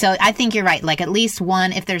 Yeah. So I think you're right. Like, at least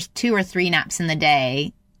one, if there's 2 or 3 naps in the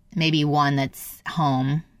day, maybe one that's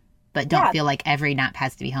home, but don't feel like every nap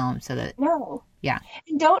has to be home. So that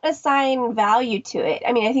and don't assign value to it.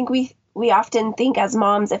 I mean, I think we often think as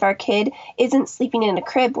moms, if our kid isn't sleeping in a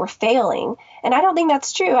crib, we're failing. And I don't think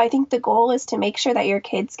that's true. I think the goal is to make sure that your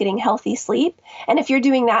kid's getting healthy sleep. And if you're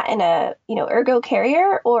doing that in a, ergo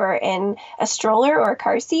carrier or in a stroller or a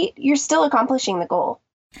car seat, you're still accomplishing the goal.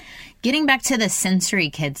 Getting back to the sensory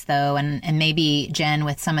kids, though, and maybe, Jen,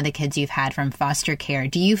 with some of the kids you've had from foster care,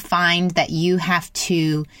 do you find that you have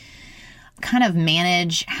to kind of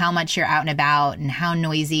manage how much you're out and about and how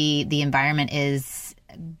noisy the environment is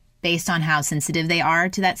based on how sensitive they are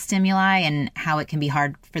to that stimuli and how it can be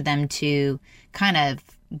hard for them to kind of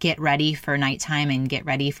get ready for nighttime and get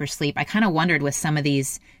ready for sleep? I kind of wondered with some of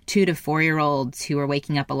these 2 to 4-year-olds who are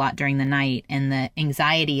waking up a lot during the night and the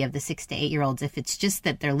anxiety of the 6 to 8-year-olds, if it's just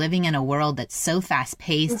that they're living in a world that's so fast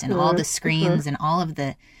paced and all the screens and all of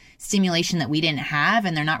the stimulation that we didn't have,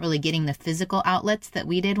 and they're not really getting the physical outlets that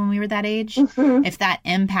we did when we were that age. If that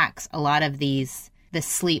impacts a lot of the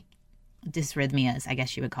sleep dysrhythmias, I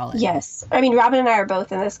guess you would call it. Yes. I mean, Robin and I are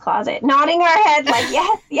both in this closet nodding our head like,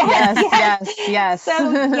 yes.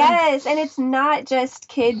 So yes. And it's not just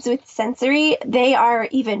kids with sensory. They are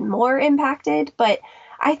even more impacted. But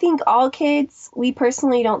I think all kids, we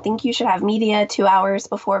personally don't think you should have media 2 hours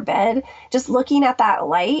before bed. Just looking at that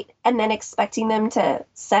light and then expecting them to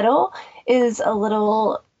settle is a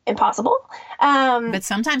little impossible. But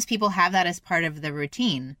sometimes people have that as part of the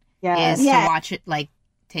routine. To watch it, like,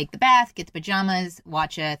 take the bath, get the pajamas,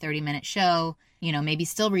 watch a 30-minute show, maybe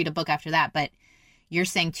still read a book after that. But you're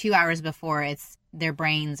saying 2 hours before, their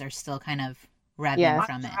brains are still kind of revving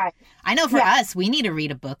from it. I know for us, we need to read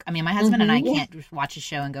a book. I mean, my husband and I can't just watch a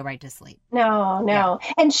show and go right to sleep. No. Yeah.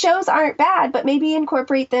 And shows aren't bad, but maybe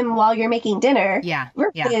incorporate them while you're making dinner.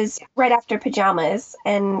 Versus right after pajamas,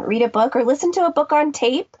 and read a book or listen to a book on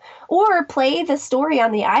tape or play the story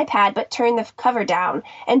on the iPad, but turn the cover down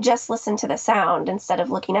and just listen to the sound instead of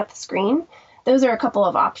looking at the screen. Those are a couple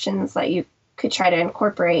of options that you could try to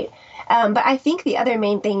incorporate. But I think the other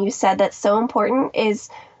main thing you said that's so important is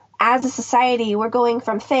as a society, we're going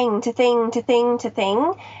from thing to thing to thing to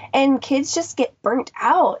thing, and kids just get burnt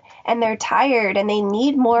out and they're tired and they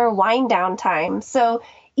need more wind down time. So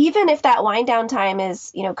even if that wind down time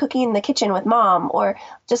is, cooking in the kitchen with mom or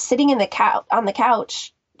just sitting on the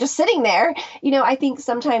couch, just sitting there, I think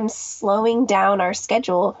sometimes slowing down our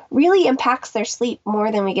schedule really impacts their sleep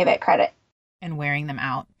more than we give it credit. And wearing them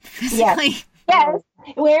out physically. Yes,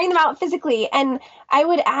 wearing them out physically. And I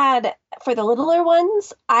would add, for the littler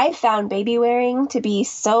ones, I found baby wearing to be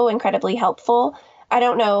so incredibly helpful. I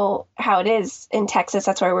don't know how it is in Texas,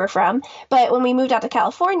 that's where we're from, but when we moved out to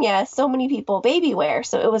California, so many people baby wear,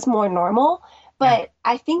 so it was more normal. But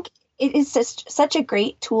I think it is such a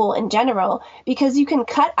great tool in general because you can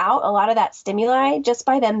cut out a lot of that stimuli just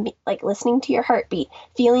by them like listening to your heartbeat,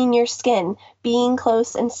 feeling your skin, being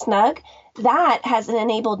close and snug. That has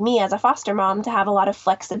enabled me as a foster mom to have a lot of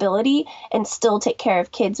flexibility and still take care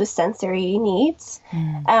of kids with sensory needs.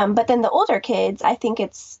 But then the older kids, I think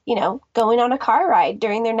it's, going on a car ride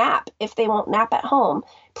during their nap if they won't nap at home,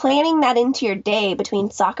 planning that into your day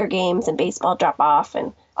between soccer games and baseball drop off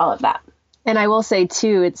and all of that. And I will say,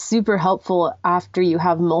 too, it's super helpful after you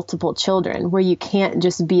have multiple children where you can't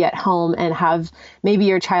just be at home and have maybe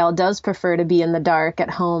your child does prefer to be in the dark at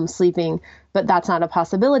home sleeping, but that's not a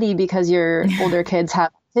possibility because your older kids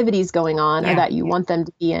have activities going on or that you want them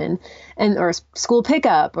to be in, and or school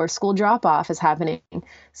pickup or school drop off is happening.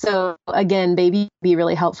 So again, baby be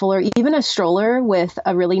really helpful, or even a stroller with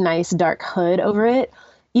a really nice dark hood over it.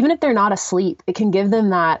 Even if they're not asleep, it can give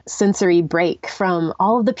them that sensory break from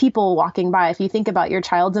all of the people walking by. If you think about your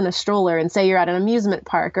child's in a stroller and say you're at an amusement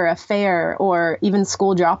park or a fair or even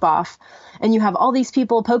school drop off, and you have all these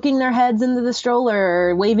people poking their heads into the stroller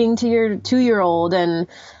or waving to your 2-year-old, and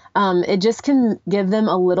it just can give them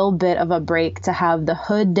a little bit of a break to have the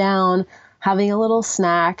hood down, having a little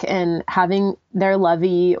snack and having their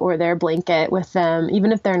lovey or their blanket with them,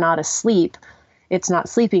 even if they're not asleep. It's not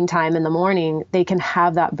sleeping time in the morning, they can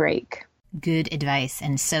have that break. Good advice.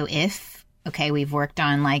 And so we've worked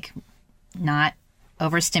on not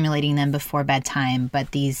overstimulating them before bedtime,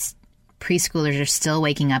 but these preschoolers are still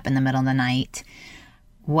waking up in the middle of the night.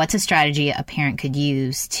 What's a strategy a parent could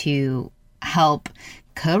use to help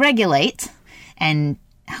co-regulate and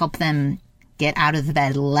help them get out of the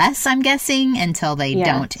bed less, I'm guessing, until they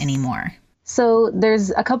don't anymore? So there's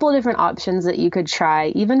a couple of different options that you could try,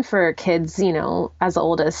 even for kids, as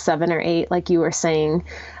old as 7 or 8, like you were saying.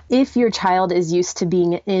 If your child is used to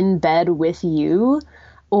being in bed with you,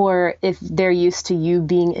 or if they're used to you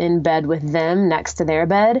being in bed with them next to their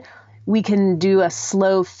bed, we can do a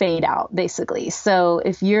slow fade out, basically. So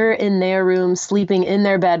if you're in their room sleeping in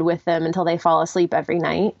their bed with them until they fall asleep every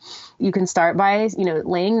night, you can start by,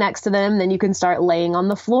 laying next to them. Then you can start laying on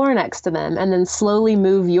the floor next to them and then slowly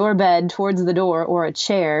move your bed towards the door or a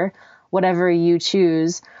chair, whatever you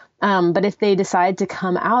choose. But if they decide to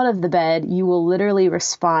come out of the bed, you will literally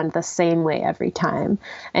respond the same way every time.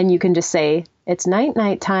 And you can just say, it's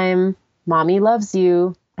night time. Mommy loves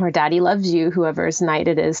you. Or daddy loves you, whoever's night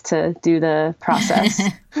it is to do the process.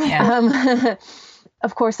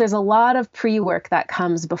 Of course, there's a lot of pre-work that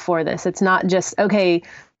comes before this. It's not just, okay,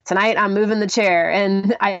 tonight I'm moving the chair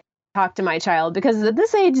and I talk to my child, because at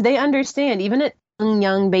this age, they understand, even at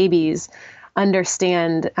young babies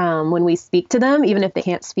understand when we speak to them, even if they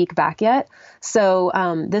can't speak back yet. So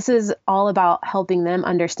this is all about helping them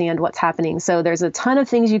understand what's happening. So there's a ton of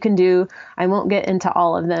things you can do. I won't get into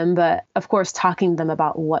all of them, but of course, talking to them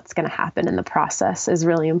about what's going to happen in the process is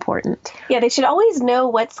really important. Yeah, they should always know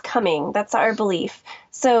what's coming. That's our belief.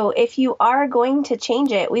 So if you are going to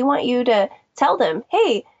change it, we want you to tell them,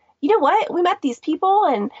 hey, you know what? We met these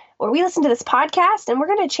people or we listened to this podcast and we're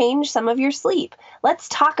going to change some of your sleep. Let's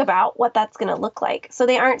talk about what that's going to look like. So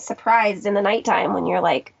they aren't surprised in the nighttime when you're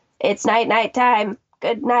like, it's night time.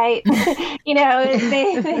 Good night.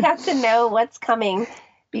 They have to know what's coming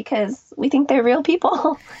because we think they're real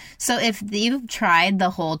people. So if you've tried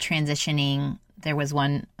the whole transitioning, there was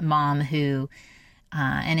one mom who,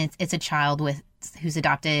 and it's a child who's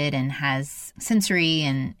adopted and has sensory,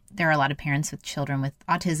 and there are a lot of parents with children with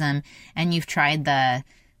autism, and you've tried the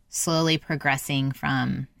slowly progressing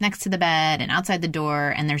from next to the bed and outside the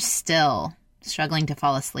door, and they're still struggling to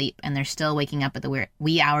fall asleep, and they're still waking up at the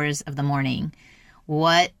wee hours of the morning.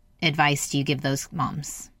 What advice do you give those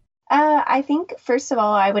moms? I think, first of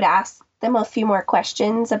all, I would ask them a few more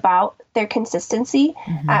questions about their consistency.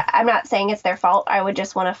 Mm-hmm. I'm not saying it's their fault. I would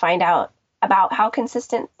just want to find out about how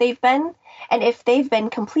consistent they've been. And if they've been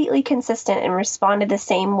completely consistent and responded the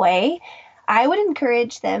same way, I would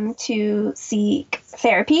encourage them to seek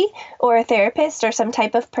therapy or a therapist or some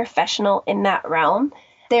type of professional in that realm.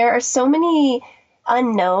 There are so many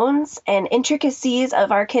unknowns and intricacies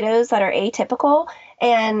of our kiddos that are atypical,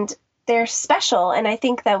 and they're special. And I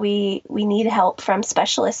think that we need help from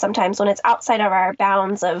specialists sometimes when it's outside of our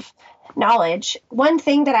bounds of knowledge. One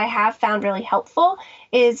thing that I have found really helpful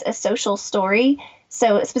is a social story.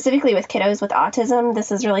 So specifically with kiddos with autism,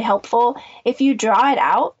 this is really helpful. If you draw it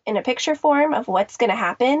out in a picture form of what's going to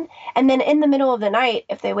happen, and then in the middle of the night,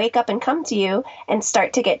 if they wake up and come to you and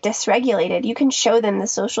start to get dysregulated, you can show them the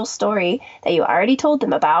social story that you already told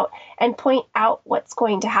them about and point out what's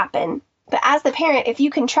going to happen. But as the parent, if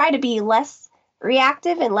you can try to be less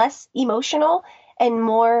reactive and less emotional and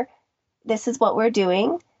more, this is what we're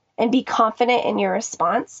doing, and be confident in your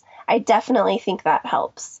response, I definitely think that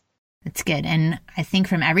helps. That's good. And I think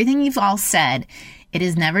from everything you've all said, it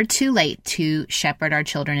is never too late to shepherd our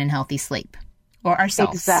children in healthy sleep, or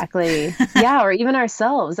ourselves. Exactly. Yeah, or even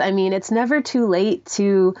ourselves. I mean, it's never too late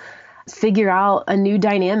to figure out a new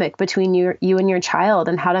dynamic between you and your child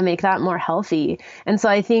and how to make that more healthy. And so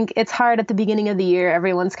I think it's hard at the beginning of the year.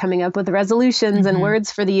 Everyone's coming up with resolutions and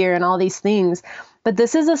words for the year and all these things. But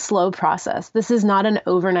this is a slow process. This is not an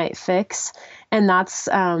overnight fix. And that's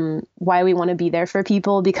why we want to be there for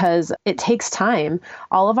people, because it takes time.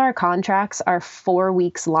 All of our contracts are 4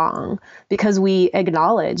 weeks long because we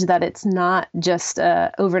acknowledge that it's not just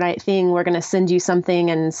an overnight thing. We're going to send you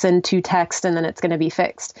something and send 2 texts and then it's going to be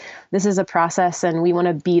fixed. This is a process, and we want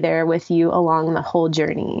to be there with you along the whole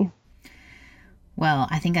journey. Well,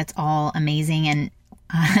 I think that's all amazing. And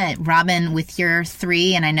Robin, with your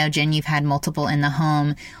 3, and I know, Jen, you've had multiple in the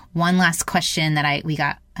home, one last question that we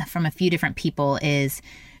got from a few different people is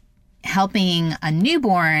helping a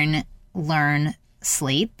newborn learn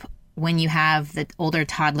sleep when you have the older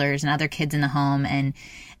toddlers and other kids in the home. And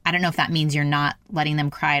I don't know if that means you're not letting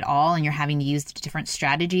them cry at all and you're having to use different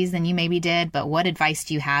strategies than you maybe did, but what advice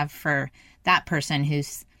do you have for that person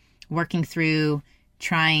who's working through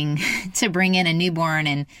trying to bring in a newborn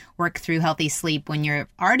and work through healthy sleep when you're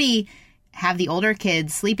already have the older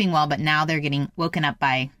kids sleeping well, but now they're getting woken up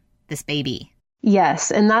by this baby? Yes.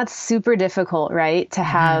 And that's super difficult, right? To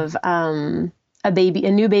have a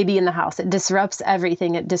new baby in the house. It disrupts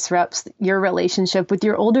everything. It disrupts your relationship with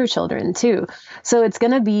your older children too. So it's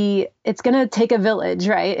going to take a village,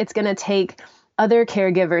 right? It's going to take other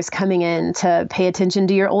caregivers coming in to pay attention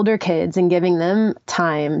to your older kids and giving them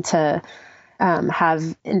time to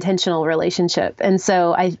have intentional relationship. And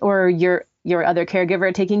so or your other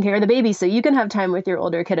caregiver taking care of the baby so you can have time with your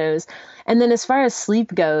older kiddos. And then as far as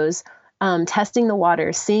sleep goes, testing the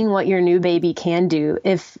water, seeing what your new baby can do.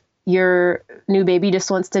 If your new baby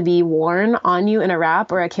just wants to be worn on you in a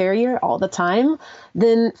wrap or a carrier all the time,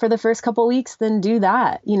 then for the first couple weeks, then do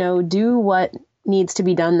that. Do what needs to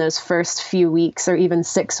be done those first few weeks or even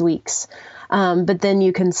 6 weeks. But then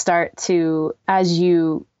you can start to, as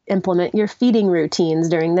you implement your feeding routines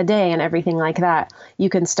during the day and everything like that, you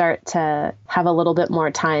can start to have a little bit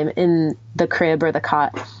more time in the crib or the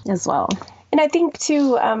cot as well. And I think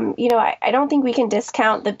too, I don't think we can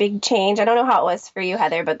discount the big change. I don't know how it was for you,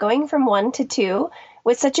 Heather, but going from 1 to 2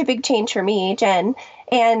 was such a big change for me, Jen.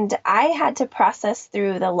 And I had to process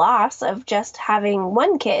through the loss of just having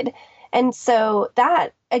 1 kid. And so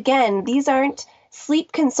that, again, these aren't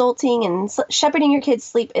sleep consulting, and shepherding your kids'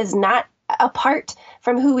 sleep is not apart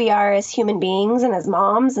from who we are as human beings and as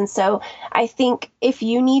moms. And so I think if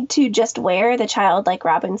you need to just wear the child, like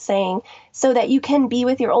Robin's saying, so that you can be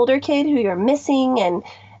with your older kid who you're missing,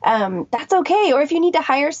 and that's okay. Or if you need to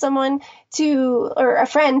hire someone or a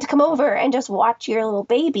friend to come over and just watch your little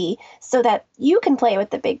baby so that you can play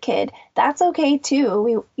with the big kid, that's okay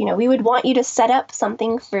too. We would want you to set up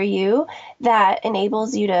something for you that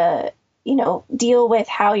enables you to deal with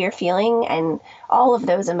how you're feeling and all of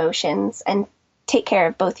those emotions and take care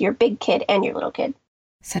of both your big kid and your little kid.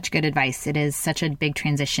 Such good advice. It is such a big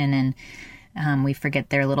transition, and we forget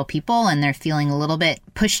they're little people and they're feeling a little bit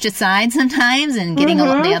pushed aside sometimes and getting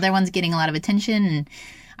the other one's getting a lot of attention. And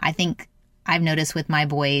I think I've noticed with my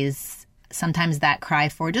boys, sometimes that cry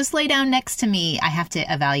for just lay down next to me, I have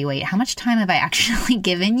to evaluate how much time have I actually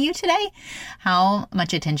given you today? How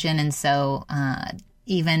much attention? And so,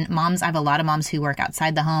 even moms, I have a lot of moms who work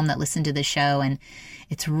outside the home that listen to the show, and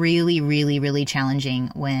it's really, really, really challenging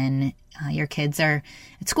when your kids are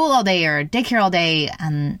at school all day or daycare all day,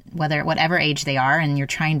 whatever age they are, and you're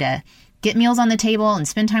trying to get meals on the table and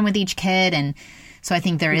spend time with each kid. And so I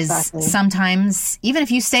think there is sometimes, even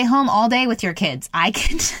if you stay home all day with your kids, I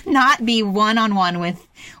could not be one-on-one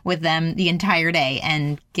with them the entire day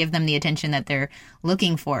and give them the attention that they're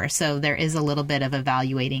looking for. So there is a little bit of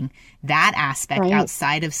evaluating that aspect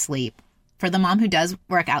outside of sleep. For the mom who does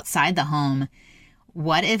work outside the home,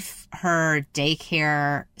 what if her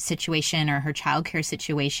daycare situation or her childcare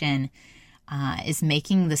situation is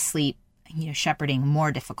making the sleep, shepherding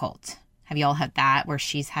more difficult? Have you all had that where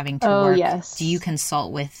she's having to work? Yes. Do you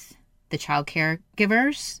consult with the childcare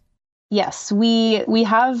givers? Yes, we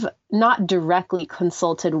have not directly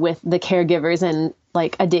consulted with the caregivers in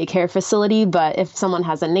like a daycare facility, but if someone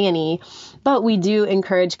has a nanny, but we do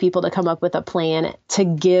encourage people to come up with a plan to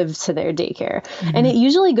give to their daycare. Mm-hmm. And it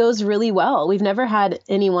usually goes really well. We've never had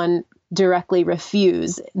anyone directly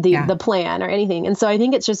refuse the plan or anything. And so I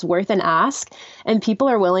think it's just worth an ask, and people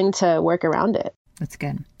are willing to work around it. That's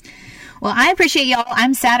good. Well, I appreciate y'all.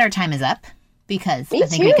 I'm sad our time is up, because I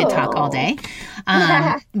think we could talk all day.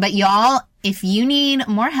 But y'all, if you need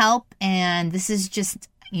more help, and this is just,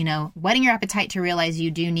 whetting your appetite to realize you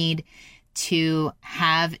do need to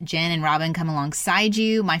have Jen and Robin come alongside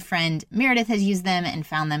you. My friend Meredith has used them and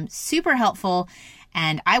found them super helpful.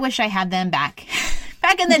 And I wish I had them back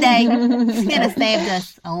in the day. It's going to save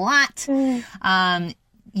us a lot.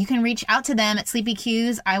 You can reach out to them at Sleepy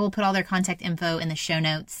Cues. I will put all their contact info in the show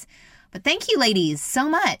notes. But thank you, ladies, so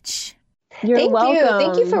much. You're welcome.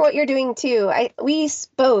 Thank you for what you're doing too. We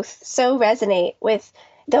both so resonate with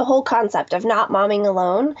the whole concept of not momming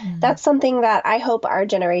alone. Mm-hmm. That's something that I hope our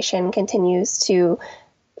generation continues to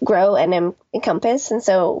grow and encompass. And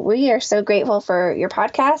so we are so grateful for your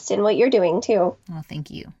podcast and what you're doing too. Well,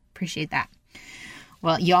 thank you. Appreciate that.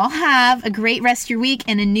 Well, y'all have a great rest of your week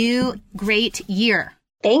and a new great year.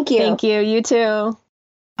 Thank you. Thank you. You too.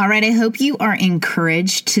 All right. I hope you are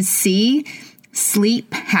encouraged to see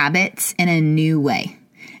sleep habits in a new way,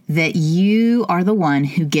 that you are the one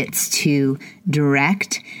who gets to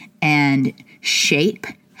direct and shape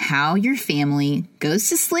how your family goes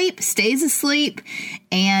to sleep, stays asleep,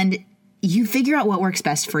 and you figure out what works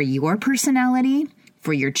best for your personality,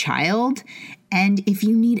 for your child. And if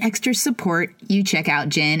you need extra support, you check out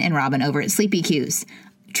Jen and Robin over at Sleepy Cues.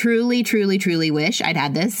 Truly, truly, truly wish I'd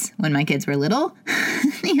had this when my kids were little.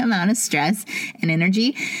 The amount of stress and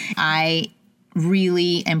energy. I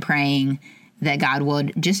really am praying that God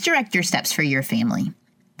would just direct your steps for your family,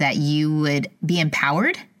 that you would be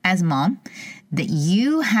empowered as mom, that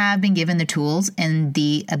you have been given the tools and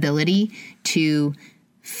the ability to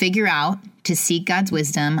figure out, to seek God's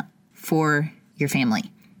wisdom for your family.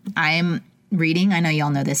 I am reading, I know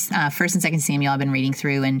y'all know this, 1st and 2nd Samuel I've been reading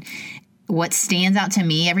through, and what stands out to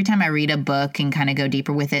me every time I read a book and kind of go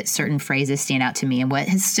deeper with it, certain phrases stand out to me. And what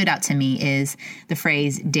has stood out to me is the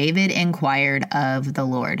phrase, David inquired of the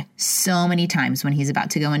Lord. So many times when he's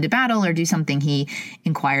about to go into battle or do something, he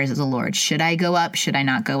inquires of the Lord. Should I go up? Should I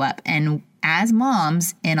not go up? And as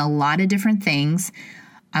moms in a lot of different things,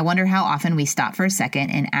 I wonder how often we stop for a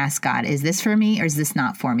second and ask God, is this for me or is this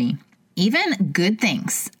not for me? Even good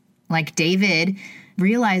things like David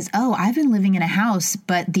realized, oh, I've been living in a house,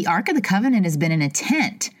 but the Ark of the Covenant has been in a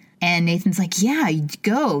tent. And Nathan's like, yeah,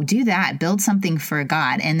 go do that. Build something for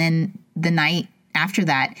God. And then the night after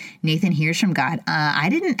that, Nathan hears from God, I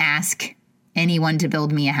didn't ask anyone to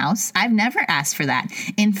build me a house. I've never asked for that.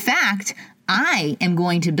 In fact, I am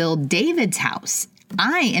going to build David's house.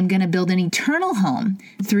 I am going to build an eternal home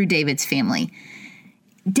through David's family.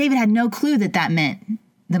 David had no clue that that meant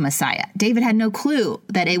the Messiah. David had no clue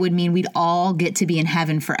that it would mean we'd all get to be in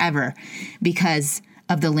heaven forever because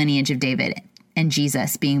of the lineage of David and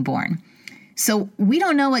Jesus being born. So we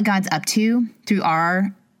don't know what God's up to through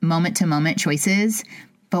our moment-to-moment choices,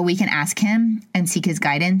 but we can ask him and seek his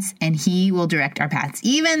guidance, and he will direct our paths,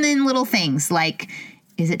 even in little things like,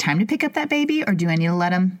 is it time to pick up that baby, or do I need to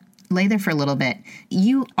let him lay there for a little bit?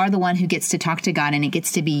 You are the one who gets to talk to God, and it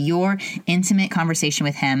gets to be your intimate conversation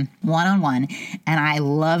with him one-on-one. And I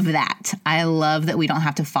love that. I love that we don't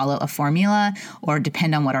have to follow a formula or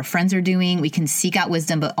depend on what our friends are doing. We can seek out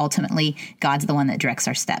wisdom, but ultimately God's the one that directs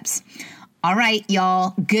our steps. All right,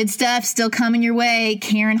 y'all, good stuff still coming your way.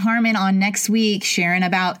 Karen Harmon on next week, sharing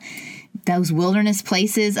about those wilderness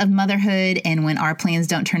places of motherhood and when our plans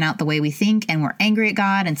don't turn out the way we think and we're angry at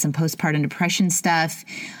God, and some postpartum depression stuff,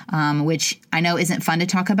 which I know isn't fun to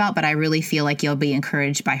talk about, but I really feel like you'll be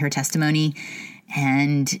encouraged by her testimony.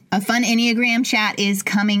 And a fun Enneagram chat is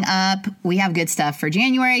coming up. We have good stuff for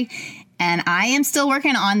January, and I am still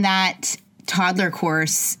working on that toddler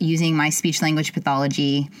course using my speech language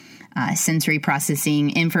pathology sensory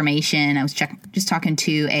processing information. I was just talking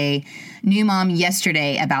to a new mom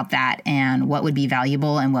yesterday about that and what would be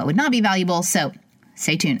valuable and what would not be valuable. So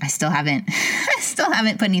stay tuned. I still haven't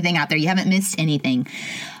put anything out there. You haven't missed anything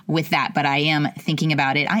with that, but I am thinking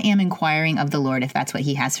about it. I am inquiring of the Lord if that's what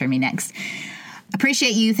he has for me next.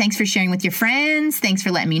 Appreciate you. Thanks for sharing with your friends. Thanks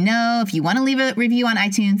for letting me know. If you want to leave a review on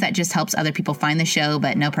iTunes, that just helps other people find the show,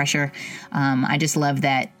 but no pressure. I just love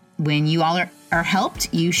that when you all are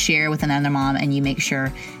helped, you share with another mom and you make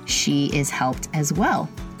sure she is helped as well.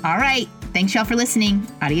 All right. Thanks, y'all, for listening.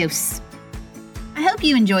 Adios. I hope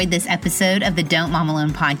you enjoyed this episode of the Don't Mom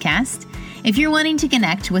Alone podcast. If you're wanting to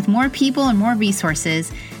connect with more people and more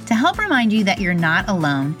resources to help remind you that you're not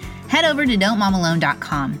alone, head over to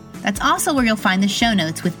don'tmomalone.com. That's also where you'll find the show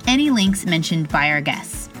notes with any links mentioned by our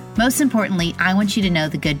guests. Most importantly, I want you to know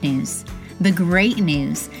the good news, the great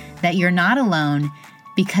news that you're not alone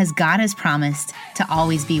because God has promised to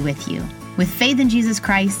always be with you. With faith in Jesus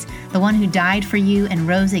Christ, the one who died for you and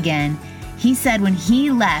rose again, He said when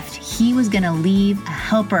He left, He was going to leave a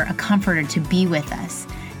helper, a comforter to be with us.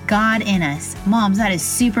 God in us. Moms, that is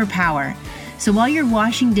superpower. So while you're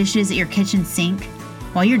washing dishes at your kitchen sink,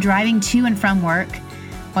 while you're driving to and from work,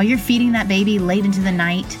 while you're feeding that baby late into the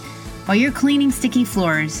night, while you're cleaning sticky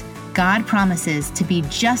floors, God promises to be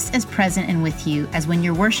just as present and with you as when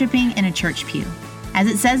you're worshiping in a church pew. As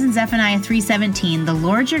it says in Zephaniah 3:17, the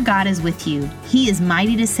Lord your God is with you. He is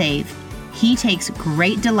mighty to save. He takes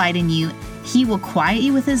great delight in you. He will quiet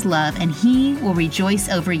you with His love, and He will rejoice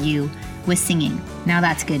over you with singing. Now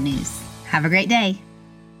that's good news. Have a great day.